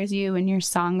inspires you in your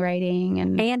songwriting.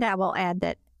 And I will add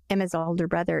that Emma's older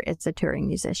brother is a touring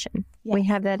musician. Yeah. We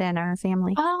have that in our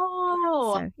family.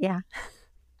 Oh, so, yeah.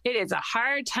 It is a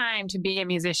hard time to be a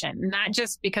musician, not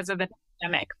just because of the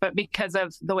pandemic, but because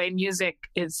of the way music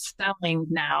is selling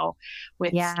now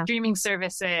with streaming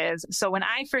services. So when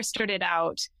I first started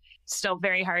out, still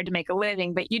very hard to make a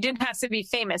living, but you didn't have to be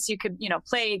famous. You could,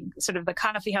 play sort of the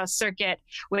coffee house circuit,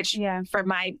 which for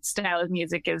my style of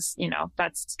music is,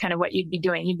 that's kind of what you'd be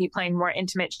doing. You'd be playing more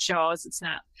intimate shows. It's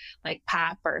not like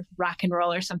pop or rock and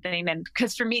roll or something. And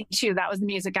because for me too, that was the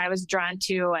music I was drawn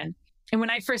to. And when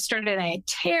I first started, I had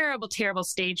terrible, terrible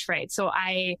stage fright. So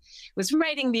I was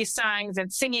writing these songs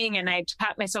and singing, and I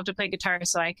taught myself to play guitar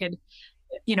so I could,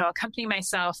 accompany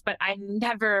myself, but I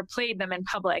never played them in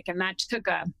public. And that took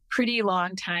a pretty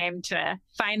long time to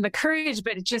find the courage,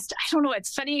 but I don't know.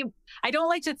 It's funny. I don't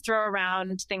like to throw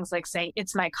around things like saying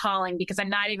it's my calling, because I'm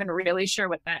not even really sure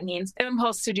what that means. The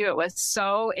impulse to do it was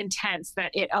so intense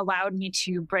that it allowed me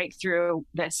to break through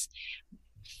this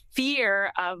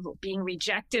fear of being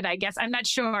rejected, I guess. I'm not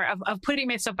sure, of putting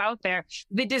myself out there.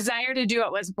 The desire to do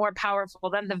it was more powerful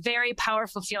than the very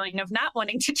powerful feeling of not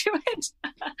wanting to do it.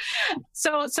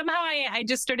 So somehow I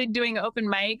just started doing open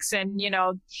mics and,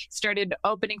 started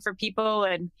opening for people.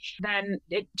 And then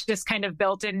it just kind of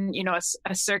built in,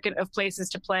 a circuit of places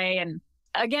to play. And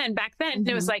again, back then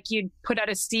it was like you'd put out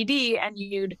a CD and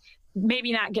you'd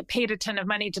maybe not get paid a ton of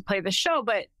money to play the show,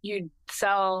 but you'd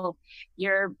sell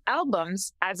your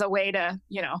albums as a way to,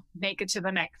 make it to the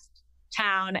next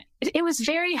town. It was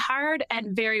very hard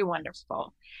and very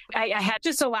wonderful. I had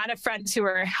just a lot of friends who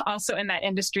were also in that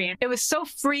industry. And it was so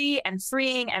free and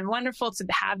freeing and wonderful to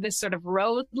have this sort of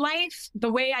road life.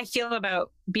 The way I feel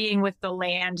about being with the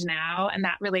land now and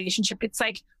that relationship, it's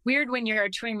like weird when you're a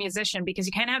touring musician, because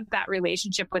you kind of have that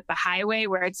relationship with the highway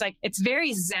where it's like, it's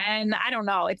very zen. I don't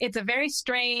know. It's a very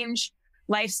strange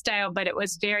lifestyle, but it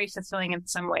was very fulfilling in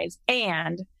some ways.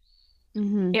 And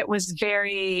it was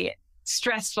very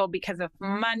stressful because of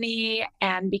money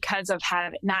and because of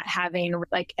not having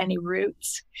like any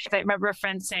roots. I remember a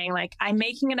friend saying like, I'm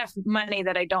making enough money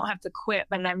that I don't have to quit,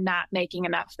 but I'm not making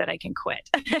enough that I can quit.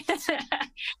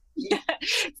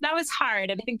 That was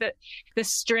hard. And I think that the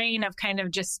strain of kind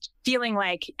of just feeling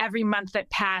like every month that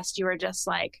passed, you were just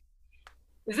like,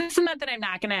 is this a month that I'm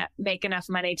not going to make enough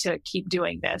money to keep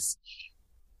doing this?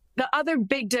 The other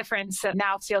big difference that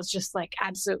now feels just like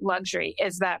absolute luxury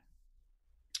is that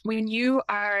when you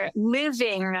are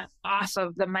living off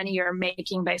of the money you're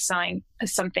making by selling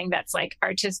something that's like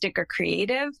artistic or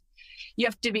creative, you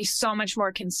have to be so much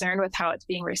more concerned with how it's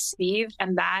being received.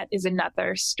 And that is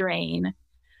another strain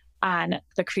on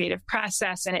the creative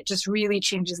process. And it just really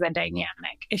changes the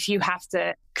dynamic if you have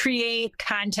to create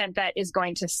content that is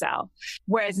going to sell.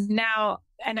 Whereas now,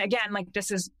 and again, like this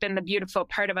has been the beautiful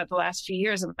part about the last few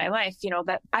years of my life,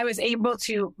 that I was able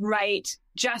to write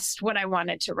just what I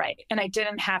wanted to write. And I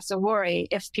didn't have to worry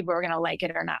if people were going to like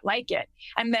it or not like it.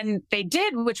 And then they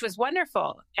did, which was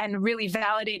wonderful and really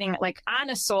validating, like on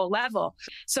a soul level.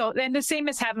 So then the same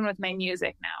has happened with my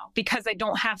music now, because I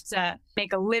don't have to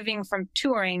make a living from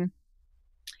touring.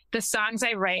 The songs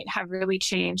I write have really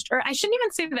changed, or I shouldn't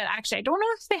even say that actually. I don't know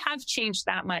if they have changed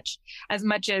that much as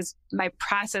my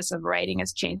process of writing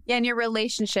has changed. Yeah. And your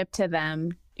relationship to them,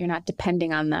 you're not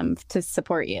depending on them to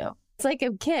support you. It's like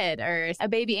a kid or a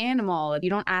baby animal. You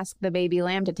don't ask the baby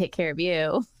lamb to take care of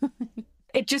you.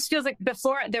 It just feels like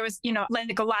before there was,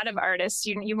 like a lot of artists,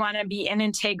 you want to be in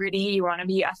integrity, you want to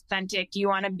be authentic, you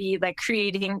want to be like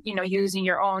creating, using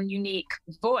your own unique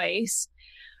voice.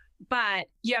 But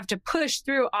you have to push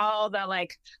through all the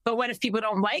like, but what if people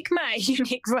don't like my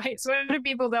unique voice? What if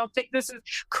people don't think this is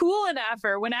cool enough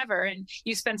or whatever? And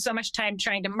you spend so much time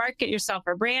trying to market yourself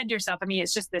or brand yourself. I mean,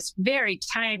 it's just this very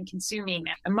time consuming,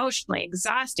 emotionally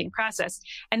exhausting process.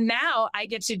 And now I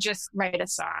get to just write a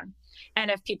song. And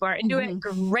if people are into it,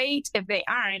 great. If they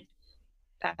aren't,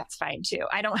 that's fine too.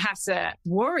 I don't have to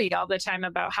worry all the time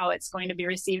about how it's going to be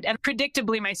received. And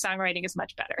predictably, my songwriting is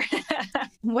much better.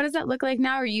 What does that look like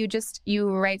now? Are you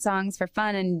write songs for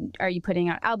fun, and are you putting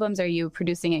out albums? Are you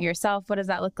producing it yourself? What does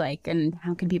that look like? And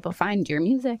how can people find your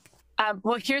music?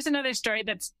 Well, here's another story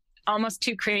that's almost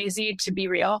too crazy to be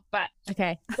real, but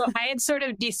okay. So I had sort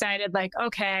of decided like,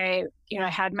 okay, I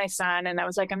had my son and I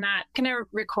was like, I'm not going to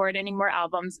record any more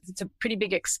albums. It's a pretty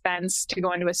big expense to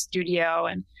go into a studio.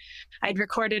 And I'd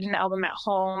recorded an album at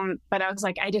home, but I was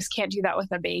like, I just can't do that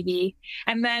with a baby.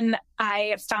 And then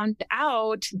I found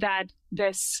out that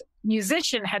this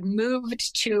musician had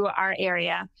moved to our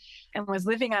area and was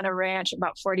living on a ranch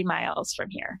about 40 miles from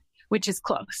here, which is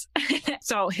close.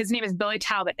 So his name is Billy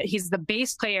Talbot. He's the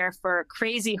bass player for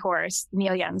Crazy Horse,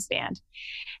 Neil Young's band.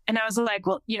 And I was like,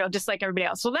 well, just like everybody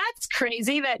else, well, that's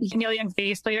crazy that Neil Young's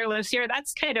bass player lives here.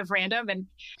 That's kind of random and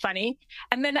funny.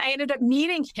 And then I ended up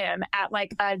meeting him at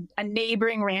like a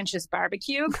neighboring ranch's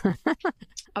barbecue.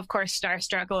 Of course,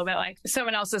 starstruck a little bit, like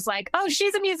someone else is like, oh,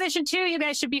 she's a musician too. You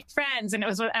guys should be friends. And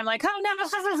I'm like, oh no,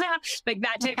 like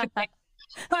that type of thing.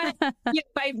 But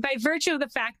by virtue of the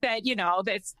fact that,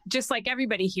 that's just like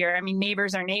everybody here. I mean,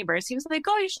 neighbors are neighbors. He was like,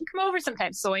 oh, you should come over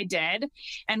sometime. So I did.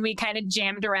 And we kind of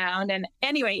jammed around. And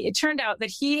anyway, it turned out that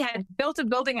he had built a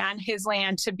building on his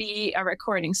land to be a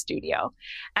recording studio.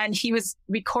 And he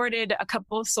recorded a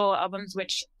couple of solo albums,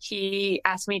 which he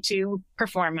asked me to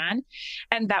perform on.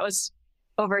 And that was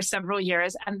over several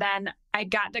years. And then I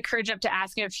got the courage up to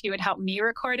ask him if he would help me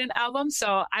record an album.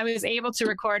 So I was able to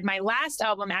record my last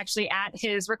album actually at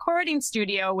his recording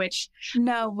studio, which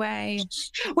no way,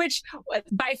 which was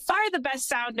by far the best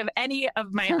sound of any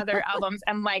of my other albums.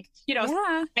 And like,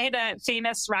 I had a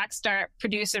famous rock star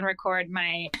produce and record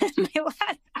my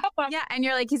last album. Yeah. And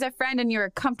you're like, he's a friend and you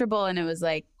were comfortable. And it was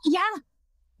like, yeah.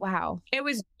 Wow. It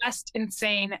was just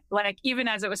insane. Like, even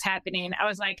as it was happening, I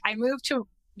was like, I moved to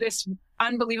this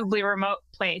unbelievably remote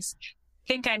place,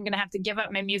 think I'm going to have to give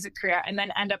up my music career, and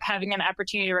then end up having an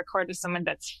opportunity to record with someone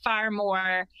that's far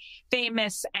more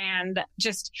famous and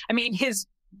just, I mean, his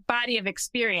body of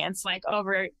experience, like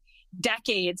over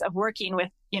decades of working with,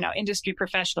 industry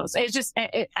professionals. It's just,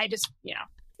 That's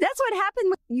what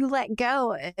happened when you let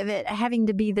go of it having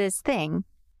to be this thing.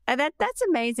 That's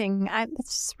amazing. That's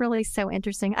just really so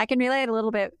interesting. I can relate a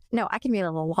little bit. No, I can relate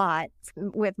a lot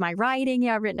with my writing.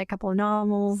 I've written a couple of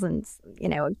novels and,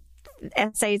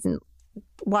 essays and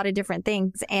a lot of different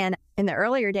things. And in the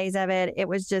earlier days of it, it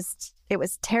was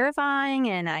terrifying.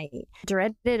 And I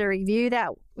dreaded a review that,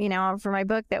 for my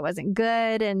book that wasn't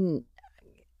good. And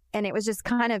it was just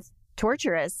kind of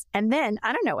torturous. And then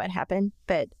I don't know what happened,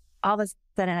 but all of a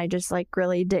sudden I just like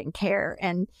really didn't care.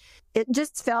 And it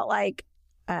just felt like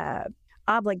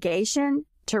obligation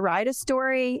to write a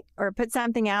story or put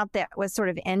something out that was sort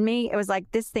of in me. It was like,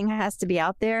 this thing has to be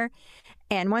out there.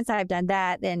 And once I've done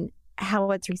that, then how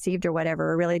it's received or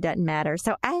whatever really doesn't matter.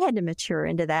 So I had to mature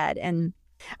into that. And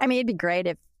I mean, it'd be great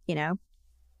if,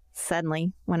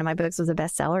 suddenly one of my books was a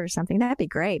bestseller or something. That'd be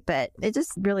great. But it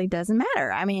just really doesn't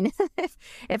matter. I mean,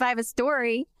 if I have a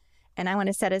story and I want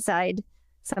to set aside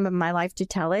some of my life to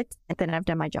tell it, then I've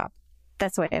done my job.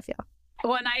 That's the way I feel.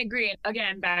 Well, and I agree.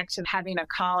 Again, back to having a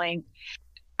calling,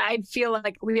 I feel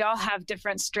like we all have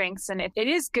different strengths, and it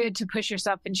is good to push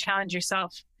yourself and challenge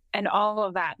yourself and all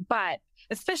of that. But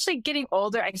especially getting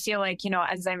older, I feel like,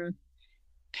 as I'm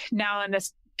now in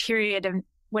this period of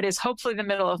what is hopefully the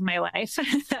middle of my life,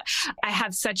 I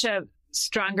have such a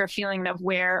stronger feeling of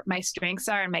where my strengths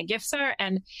are and my gifts are.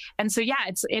 And so, yeah,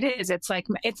 it's like,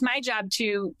 it's my job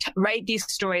to write these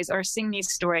stories or sing these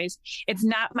stories. It's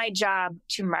not my job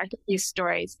to market these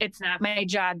stories. It's not my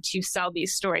job to sell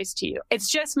these stories to you. It's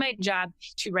just my job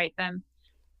to write them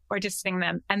or to sing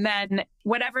them. And then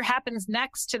whatever happens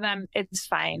next to them, it's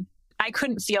fine. I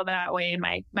couldn't feel that way in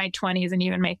my 20s and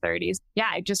even my 30s. Yeah,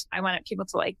 I wanted people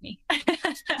to like me. And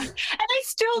I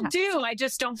still do. I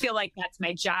just don't feel like that's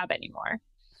my job anymore.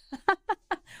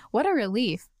 What a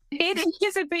relief. It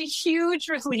is a huge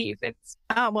relief.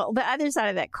 Well, the other side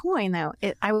of that coin, though,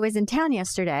 I was in town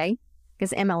yesterday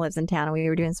because Emma lives in town and we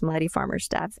were doing some Lady Farmer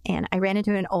stuff. And I ran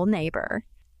into an old neighbor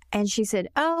and she said,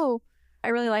 "Oh, I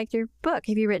really liked your book.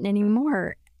 Have you written any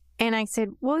more?" And I said,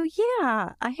 "Well,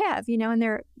 yeah, I have, and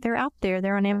they're out there.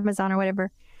 They're on Amazon or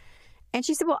whatever." And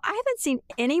she said, "Well, I haven't seen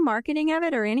any marketing of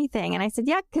it or anything." And I said,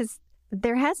 "Yeah, because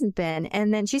there hasn't been."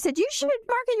 And then she said, "You should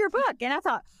market your book." And I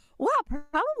thought, well,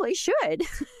 probably should.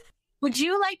 Would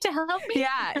you like to help me?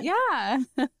 Yeah.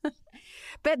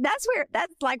 But that's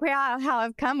like how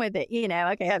I've come with it.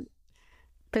 Okay, I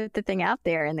put the thing out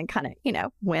there and then kind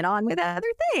of, went on with other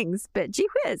things. But gee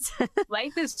whiz.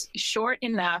 Life is short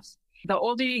enough. The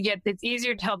older you get, it's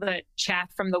easier to tell the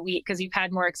chaff from the wheat because you've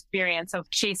had more experience of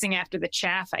chasing after the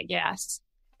chaff, I guess.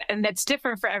 And that's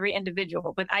different for every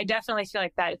individual. But I definitely feel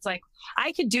like that. It's like,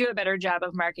 I could do a better job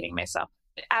of marketing myself.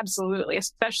 Absolutely.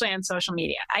 Especially on social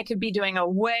media. I could be doing a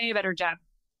way better job.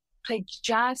 I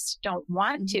just don't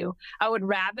want to. I would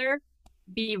rather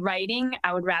be writing.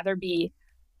 I would rather be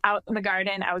out in the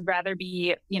garden. I would rather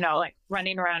be, like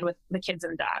running around with the kids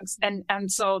and dogs.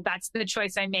 And so that's the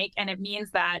choice I make. And it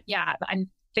means that, yeah, I'm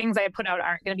things I put out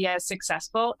aren't going to be as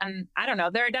successful. And I don't know,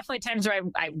 there are definitely times where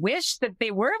I wish that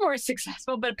they were more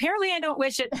successful, but apparently I don't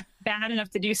wish it bad enough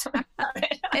to do something about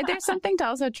it. There's something to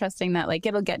also trusting that like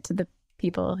it'll get to the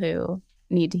people who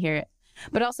need to hear it.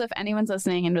 But also, if anyone's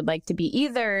listening and would like to be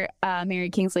either Mary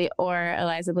Kingsley or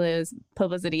Eliza Blue's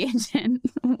publicity agent,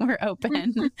 we're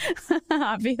open,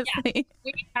 obviously. Yeah.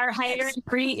 We are hiring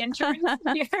free interns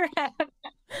here.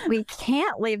 We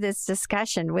can't leave this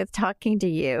discussion with talking to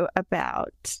you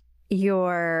about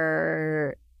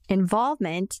your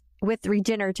involvement with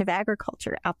regenerative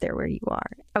agriculture out there where you are.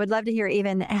 I would love to hear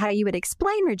even how you would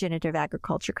explain regenerative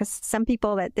agriculture, because some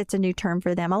people it's a new term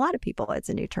for them. A lot of people, it's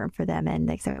a new term for them. And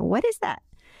they say, what is that?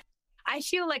 I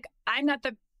feel like I'm not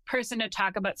the person to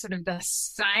talk about sort of the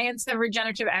science of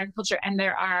regenerative agriculture. And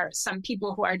there are some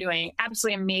people who are doing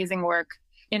absolutely amazing work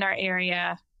in our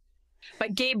area.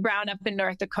 But Gabe Brown up in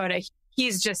North Dakota,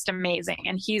 he's just amazing.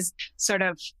 And he's sort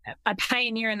of a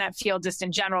pioneer in that field just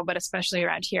in general, but especially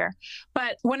around here.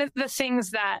 But one of the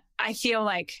things that I feel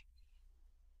like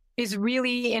is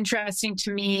really interesting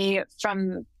to me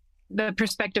from the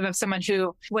perspective of someone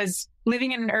who was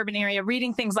living in an urban area,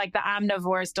 reading things like The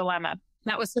Omnivore's Dilemma.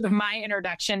 That was sort of my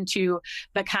introduction to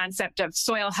the concept of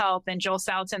soil health and Joel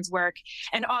Salatin's work,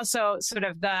 and also sort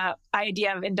of the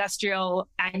idea of industrial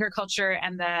agriculture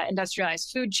and the industrialized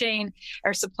food chain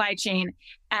or supply chain.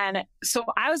 And so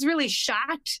I was really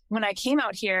shocked when I came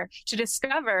out here to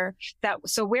discover that,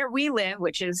 so where we live,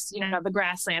 which is, the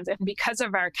grasslands, and because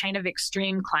of our kind of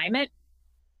extreme climate,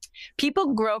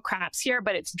 people grow crops here,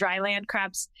 but it's dry land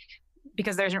crops,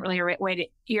 because there isn't really a way to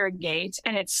irrigate.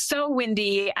 And it's so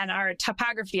windy and our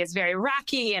topography is very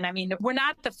rocky. And I mean, we're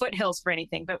not the foothills for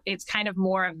anything, but it's kind of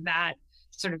more of that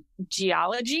sort of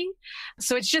geology.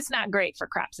 So it's just not great for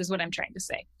crops is what I'm trying to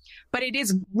say. But it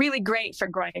is really great for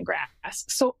growing grass.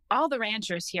 So all the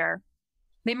ranchers here,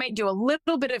 they might do a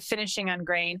little bit of finishing on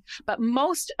grain, but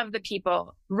most of the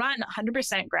people run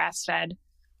 100% grass-fed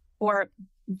or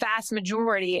vast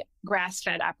majority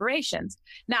grass-fed operations.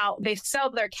 Now they sell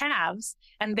their calves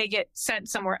and they get sent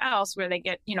somewhere else where they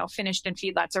get, finished in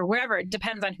feedlots or wherever. It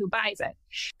depends on who buys it.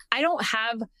 I don't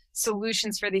have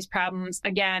solutions for these problems.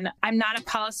 Again, I'm not a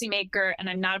policymaker and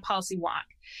I'm not a policy wonk.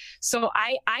 So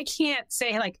I can't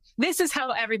say like, this is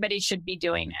how everybody should be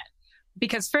doing it.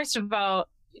 Because first of all,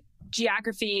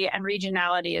 geography and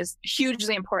regionality is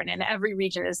hugely important and every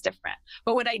region is different.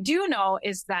 But what I do know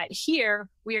is that here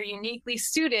we are uniquely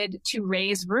suited to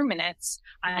raise ruminants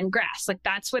on grass. Like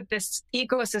that's what this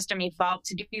ecosystem evolved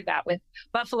to do, that with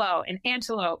buffalo and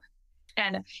antelope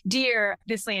and deer.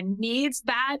 This land needs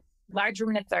that. Large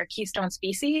ruminants are keystone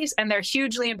species and they're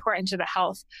hugely important to the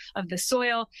health of the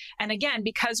soil. And again,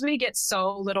 because we get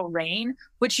so little rain,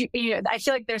 which I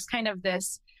feel like there's kind of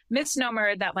this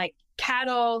misnomer that like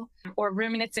cattle or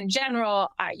ruminants in general,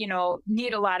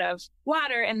 need a lot of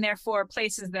water and therefore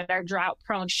places that are drought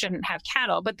prone shouldn't have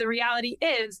cattle. But the reality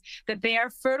is that they are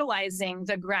fertilizing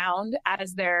the ground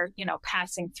as they're,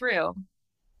 passing through.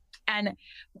 And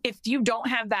if you don't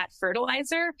have that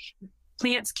fertilizer,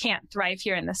 plants can't thrive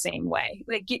here in the same way.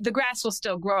 Like the grass will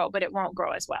still grow, but it won't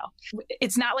grow as well.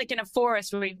 It's not like in a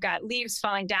forest where we've got leaves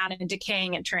falling down and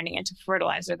decaying and turning into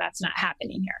fertilizer. That's not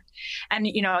happening here. And,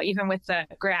 even with the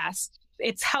grass,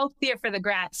 it's healthier for the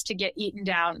grass to get eaten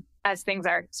down as things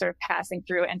are sort of passing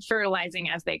through and fertilizing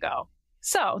as they go.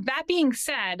 So that being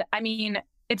said, I mean,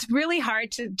 it's really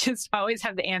hard to just always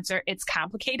have the answer. It's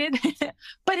complicated,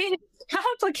 but it is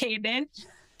complicated.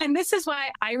 And this is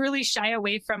why I really shy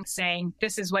away from saying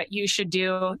this is what you should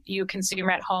do, you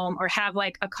consumer at home, or have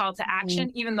like a call to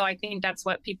action, even though I think that's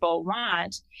what people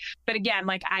want. But again,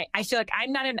 like I feel like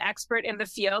I'm not an expert in the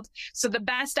field. So the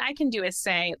best I can do is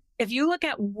say, if you look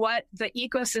at what the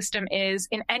ecosystem is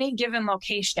in any given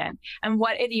location and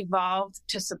what it evolved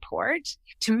to support,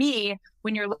 to me,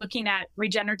 when you're looking at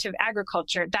regenerative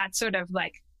agriculture, that's sort of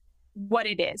like what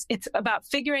it is. It's about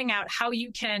figuring out how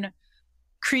you can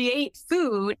create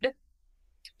food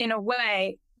in a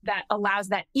way that allows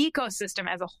that ecosystem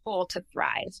as a whole to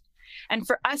thrive. And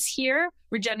for us here,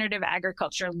 regenerative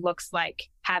agriculture looks like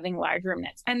having large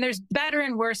ruminants. And there's better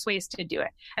and worse ways to do it.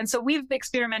 And so we've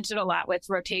experimented a lot with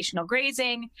rotational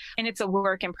grazing, and it's a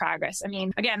work in progress. I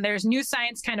mean, again, there's new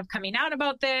science kind of coming out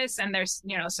about this, and there's,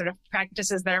 sort of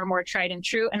practices that are more tried and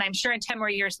true. And I'm sure in 10 more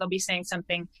years, they'll be saying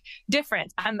something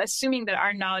different. I'm assuming that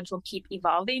our knowledge will keep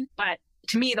evolving, but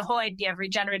to me, the whole idea of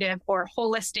regenerative or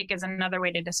holistic is another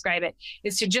way to describe it,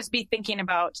 is to just be thinking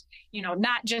about,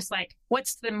 not just like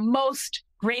what's the most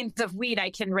grains of wheat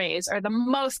I can raise or the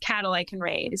most cattle I can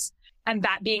raise, and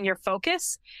that being your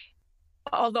focus.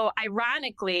 Although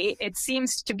ironically, it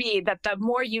seems to be that the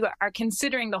more you are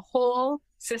considering the whole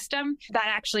system, that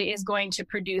actually is going to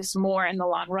produce more in the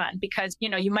long run, because,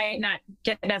 you might not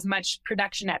get as much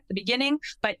production at the beginning,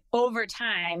 but over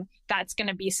time, that's going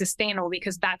to be sustainable,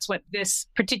 because that's what this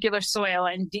particular soil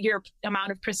and your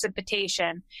amount of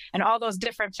precipitation and all those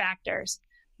different factors,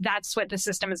 that's what the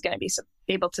system is going to be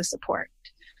able to support.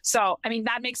 So,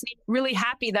 that makes me really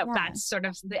happy that that's sort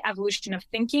of the evolution of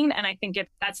thinking. And I think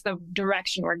that's the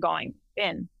direction we're going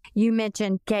in. You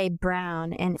mentioned Gabe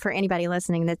Brown, and for anybody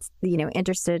listening that's,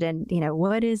 interested in,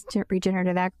 what is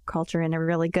regenerative agriculture, and a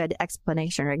really good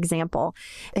explanation or example,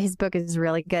 his book is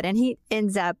really good. And he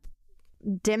ends up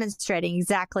demonstrating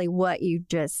exactly what you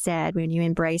just said. When you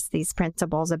embrace these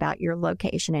principles about your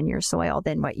location and your soil,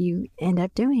 then what you end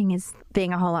up doing is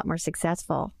being a whole lot more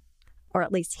successful. Or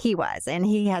at least he was. And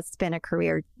he has spent a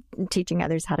career teaching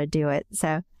others how to do it.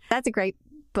 So that's a great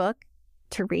book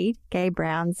to read. Gabe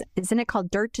Brown's. Isn't it called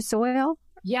Dirt to Soil?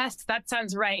 Yes, that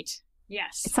sounds right.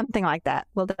 Yes. Something like that.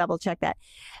 We'll double check that.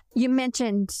 You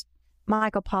mentioned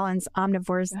Michael Pollan's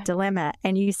Omnivore's Dilemma,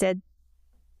 and you said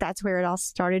that's where it all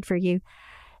started for you.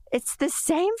 It's the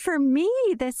same for me.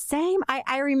 The same.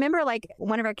 I remember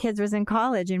one of our kids was in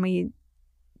college, and we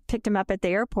picked him up at the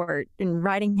airport and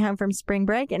riding home from spring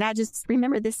break. And I just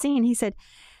remember this scene. He said,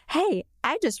 "Hey,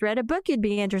 I just read a book you'd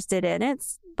be interested in.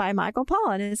 It's by Michael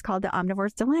Pollan, and it's called The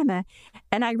Omnivore's Dilemma."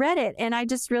 And I read it, and I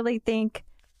just really think,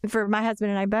 for my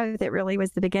husband and I both, it really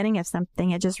was the beginning of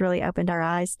something. It just really opened our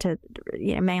eyes to,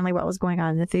 mainly what was going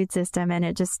on in the food system. And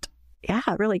it just, it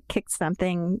really kicked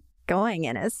something going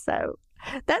in us. So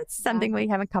that's something we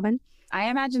have in common. I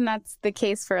imagine that's the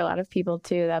case for a lot of people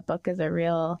too. That book is a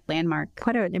real landmark.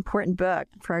 What an important book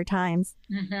for our times.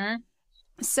 Mm-hmm.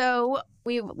 So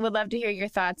we would love to hear your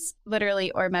thoughts,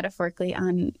 literally or metaphorically,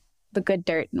 on the good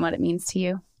dirt and what it means to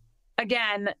you.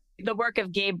 Again, the work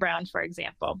of Gabe Brown, for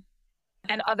example,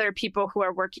 and other people who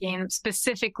are working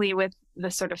specifically with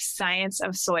the sort of science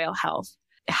of soil health.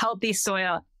 Healthy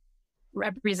soil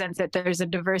represents that there's a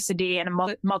diversity and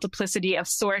a multiplicity of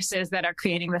sources that are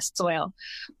creating the soil.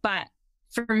 But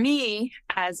for me,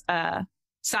 as a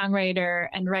songwriter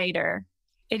and writer,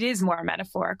 it is more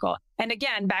metaphorical. And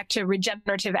again, back to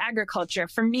regenerative agriculture,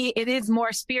 for me, it is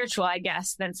more spiritual, I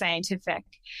guess, than scientific.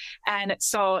 And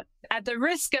so at the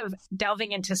risk of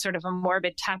delving into sort of a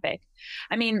morbid topic,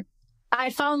 I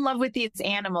fell in love with these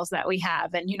animals that we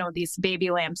have, and, these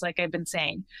baby lambs, like I've been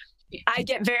saying. I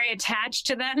get very attached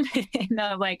to them in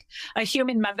a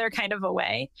human mother kind of a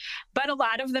way, but a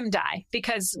lot of them die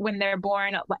because when they're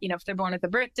born, if they're born with a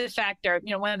birth defect, or,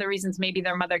 one of the reasons maybe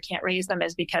their mother can't raise them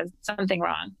is because something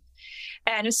wrong.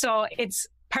 And so it's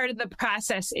part of the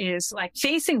process is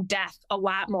facing death a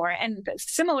lot more. And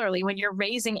similarly, when you're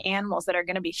raising animals that are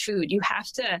going to be food, you have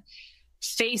to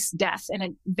face death in a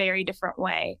very different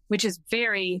way, which is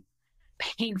very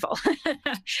painful.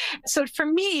 So for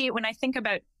me, when I think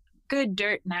about good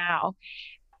dirt now,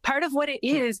 part of what it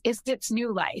is its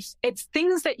new life. It's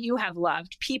things that you have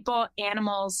loved, people,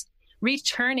 animals,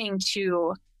 returning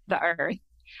to the earth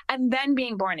and then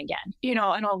being born again. In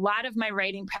a lot of my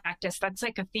writing practice, that's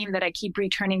a theme that I keep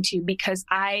returning to, because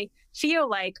I feel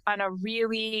like on a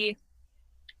really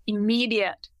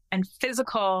immediate and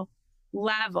physical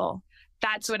level,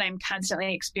 that's what I'm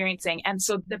constantly experiencing. And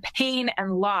so the pain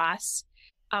and loss,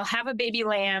 I'll have a baby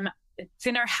lamb, it's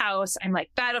in our house, I'm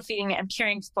battle feeding it, I'm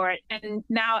caring for it. And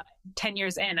now 10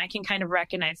 years in, I can kind of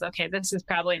recognize, okay, this is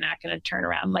probably not going to turn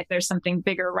around. There's something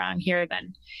bigger wrong here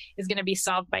than is going to be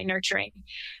solved by nurturing.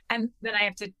 And then I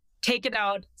have to take it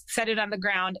out, set it on the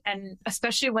ground. And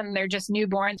especially when they're just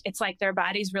newborns, it's their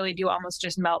bodies really do almost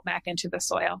just melt back into the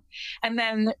soil. And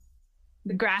then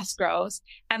the grass grows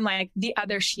and the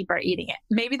other sheep are eating it.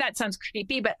 Maybe that sounds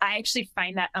creepy, but I actually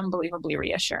find that unbelievably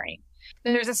reassuring.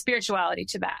 There's a spirituality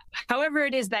to that. However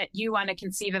it is that you want to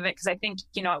conceive of it, because I think,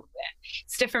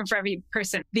 it's different for every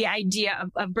person. The idea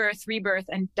of birth, rebirth,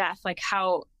 and death,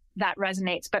 how that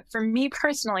resonates. But for me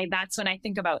personally, that's when I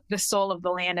think about the soul of the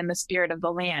land and the spirit of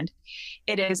the land.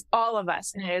 It is all of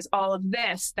us, and it is all of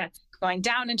this that's going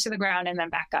down into the ground and then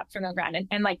back up from the ground.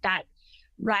 And that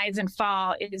rise and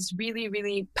fall is really,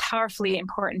 really powerfully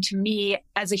important to me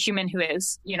as a human who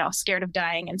is, scared of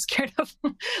dying and scared of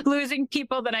losing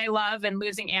people that I love and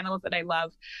losing animals that I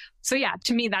love. So yeah,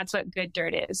 to me, that's what good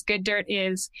dirt is. Good dirt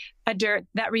is a dirt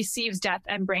that receives death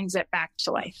and brings it back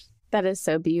to life. That is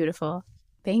so beautiful.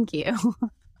 Thank you.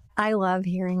 I love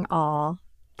hearing all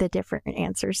the different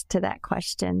answers to that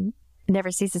question. It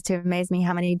never ceases to amaze me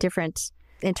how many different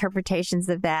interpretations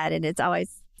of that. And it's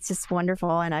just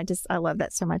wonderful. And I love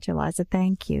that so much, Eliza.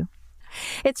 Thank you.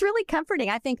 It's really comforting.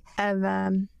 I think of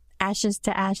ashes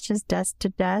to ashes, dust to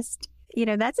dust.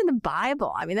 That's in the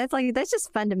Bible. That's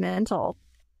just fundamental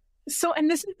So, and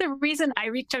this is the reason I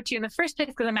reached out to you in the first place,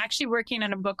 because I'm actually working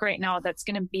on a book right now that's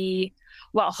going to be,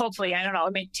 well, hopefully, I don't know,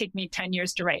 it may take me 10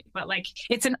 years to write, but like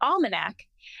it's an almanac.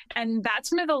 And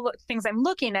that's one of the things I'm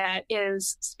looking at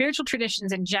is spiritual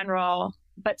traditions in general,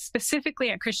 but specifically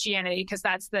at Christianity, because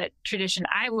that's the tradition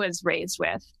I was raised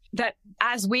with, that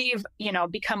as we've,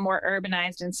 become more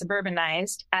urbanized and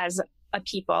suburbanized as a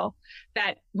people,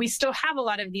 that we still have a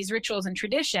lot of these rituals and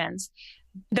traditions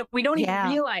that we don't even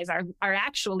realize are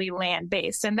actually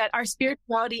land-based, and that our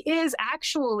spirituality is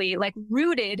actually like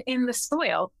rooted in the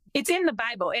soil. It's in the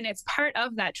Bible and it's part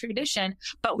of that tradition,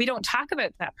 but we don't talk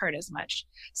about that part as much.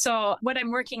 So what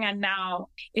I'm working on now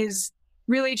is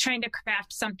really trying to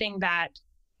craft something that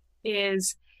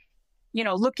is,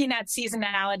 looking at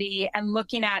seasonality and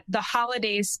looking at the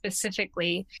holidays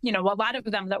specifically, a lot of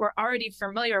them that we're already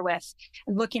familiar with,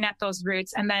 and looking at those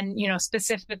roots. And then,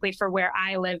 specifically for where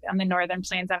I live on the Northern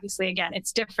Plains, obviously, again,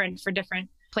 it's different for different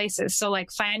places. So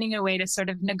like finding a way to sort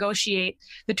of negotiate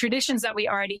the traditions that we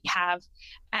already have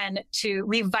and to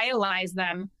revitalize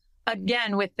them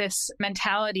again with this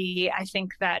mentality. I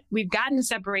think that we've gotten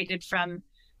separated from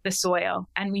the soil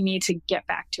and we need to get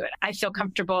back to it. I feel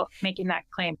comfortable making that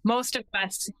claim. Most of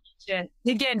us need to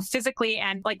dig in physically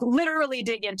and like literally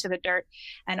dig into the dirt,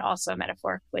 and also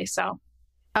metaphorically. So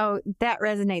Oh, that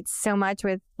resonates so much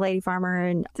with Lady Farmer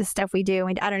and the stuff we do.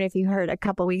 And I don't know if you heard, a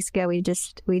couple weeks ago, we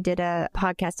did a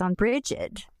podcast on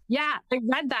Bridget. Yeah, I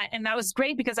read that. And that was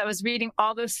great because I was reading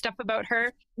all this stuff about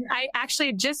her. I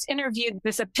actually just interviewed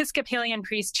this Episcopalian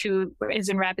priest who is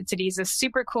in Rapid City. He's a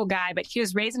super cool guy, but he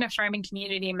was raised in a farming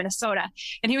community in Minnesota.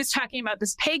 And he was talking about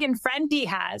this pagan friend he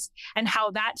has and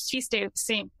how that feast day of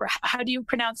Saint, how do you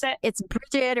pronounce it? It's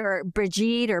Bridget or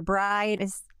Brigitte or Bride.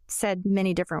 It's said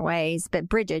many different ways, but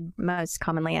Bridget most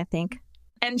commonly, I think.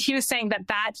 And he was saying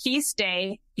that feast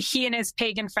day, he and his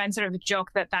pagan friends sort of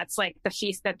joke that that's like the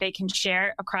feast that they can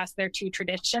share across their two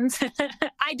traditions.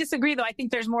 I disagree, though. I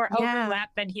think there's more overlap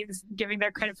than he's giving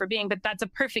their credit for being. But that's a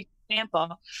perfect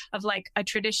example of like a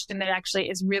tradition that actually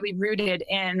is really rooted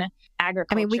in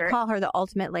agriculture. I mean, we call her the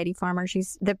ultimate Lady Farmer.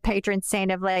 She's the patron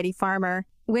saint of Lady Farmer.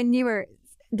 When you were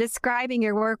describing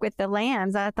your work with the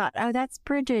lambs, I thought, oh, that's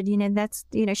Bridget.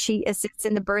 She assists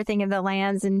in the birthing of the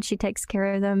lambs and she takes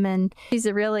care of them. And she's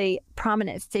a really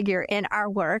prominent figure in our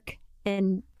work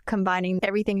in combining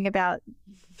everything about,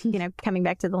 coming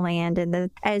back to the land.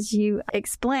 And as you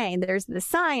explained, there's the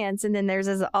science and then there's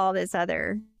all this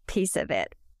other piece of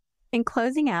it. In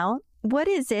closing out, what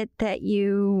is it that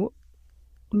you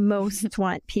most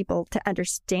want people to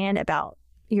understand about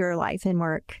your life and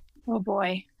work? Oh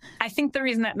boy. I think the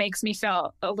reason that makes me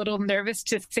feel a little nervous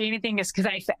to say anything is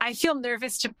because I feel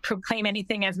nervous to proclaim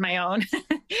anything as my own.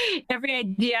 Every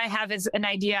idea I have is an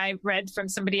idea I read from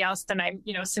somebody else and I'm,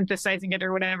 synthesizing it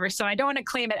or whatever. So I don't want to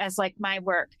claim it as like my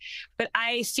work, but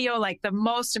I feel like the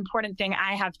most important thing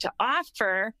I have to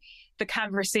offer the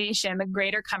conversation, the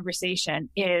greater conversation,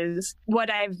 is what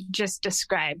I've just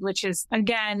described, which is,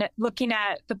 again, looking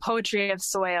at the poetry of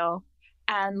soil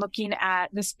and looking at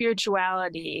the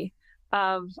spirituality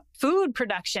of food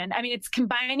production. I mean, it's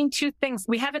combining two things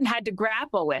we haven't had to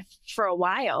grapple with for a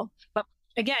while. But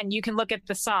again, you can look at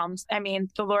the Psalms. I mean,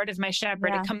 the Lord is my shepherd.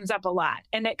 Yeah. It comes up a lot.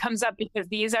 And it comes up because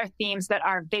these are themes that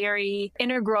are very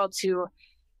integral to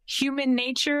human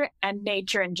nature and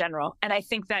nature in general. And I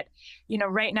think that,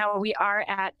 right now we are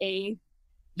at a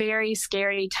very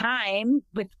scary time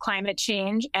with climate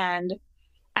change. And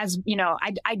as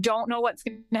I don't know what's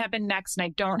going to happen next, and I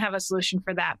don't have a solution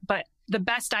for that. But the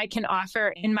best I can offer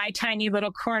in my tiny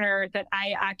little corner that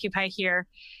I occupy here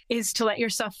is to let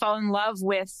yourself fall in love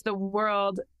with the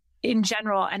world in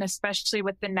general, and especially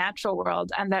with the natural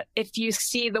world. And that if you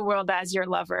see the world as your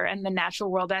lover and the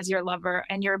natural world as your lover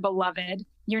and your beloved,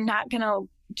 you're not going to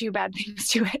do bad things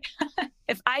to it.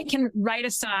 If I can write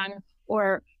a song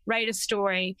or write a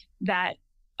story that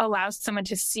allows someone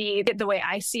to see it the way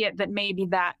I see it, that maybe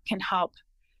that can help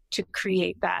to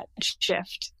create that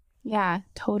shift. Yeah,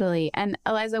 totally. And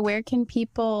Eliza, where can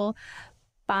people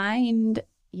find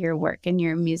your work and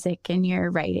your music and your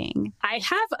writing? I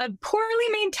have a poorly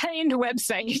maintained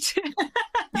website.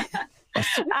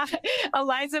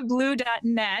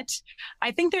 ElizaBlue.net.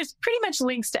 I think there's pretty much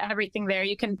links to everything there.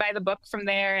 You can buy the book from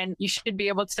there, and you should be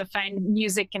able to find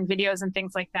music and videos and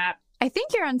things like that. I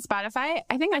think you're on Spotify.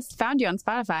 I think I found you on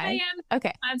Spotify. I am.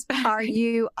 Okay. On Spotify. Are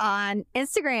you on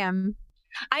Instagram?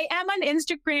 I am on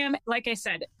Instagram. Like I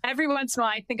said, every once in a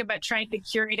while I think about trying to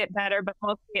curate it better, but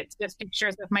mostly it's just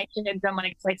pictures of my kids and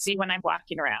like I see when I'm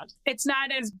walking around. It's not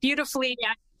as beautifully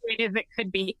curated as it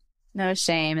could be. No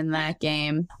shame in that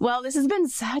game. Well, this has been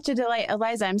such a delight,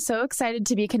 Eliza. I'm so excited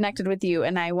to be connected with you,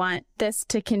 and I want this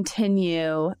to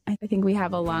continue. I think we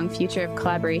have a long future of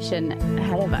collaboration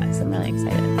ahead of us. I'm really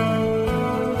excited.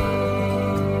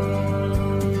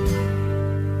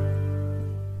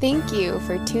 Thank you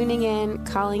for tuning in,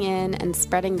 calling in, and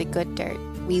spreading the good dirt.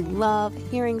 We love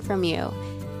hearing from you.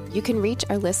 You can reach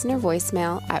our listener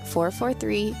voicemail at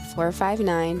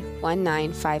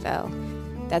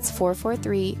 443-459-1950. That's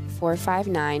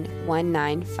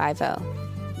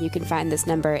 443-459-1950. You can find this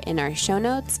number in our show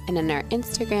notes and in our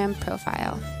Instagram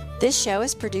profile. This show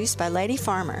is produced by Lady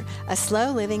Farmer, a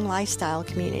slow living lifestyle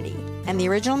community, and the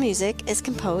original music is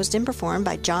composed and performed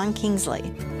by John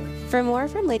Kingsley. For more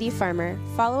from Lady Farmer,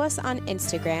 follow us on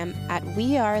Instagram at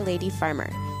We Are Lady Farmer.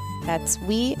 That's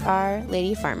We Are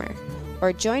Lady Farmer.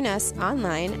 Or join us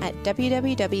online at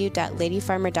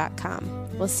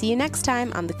www.ladyfarmer.com. We'll see you next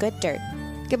time on The Good Dirt.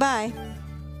 Goodbye.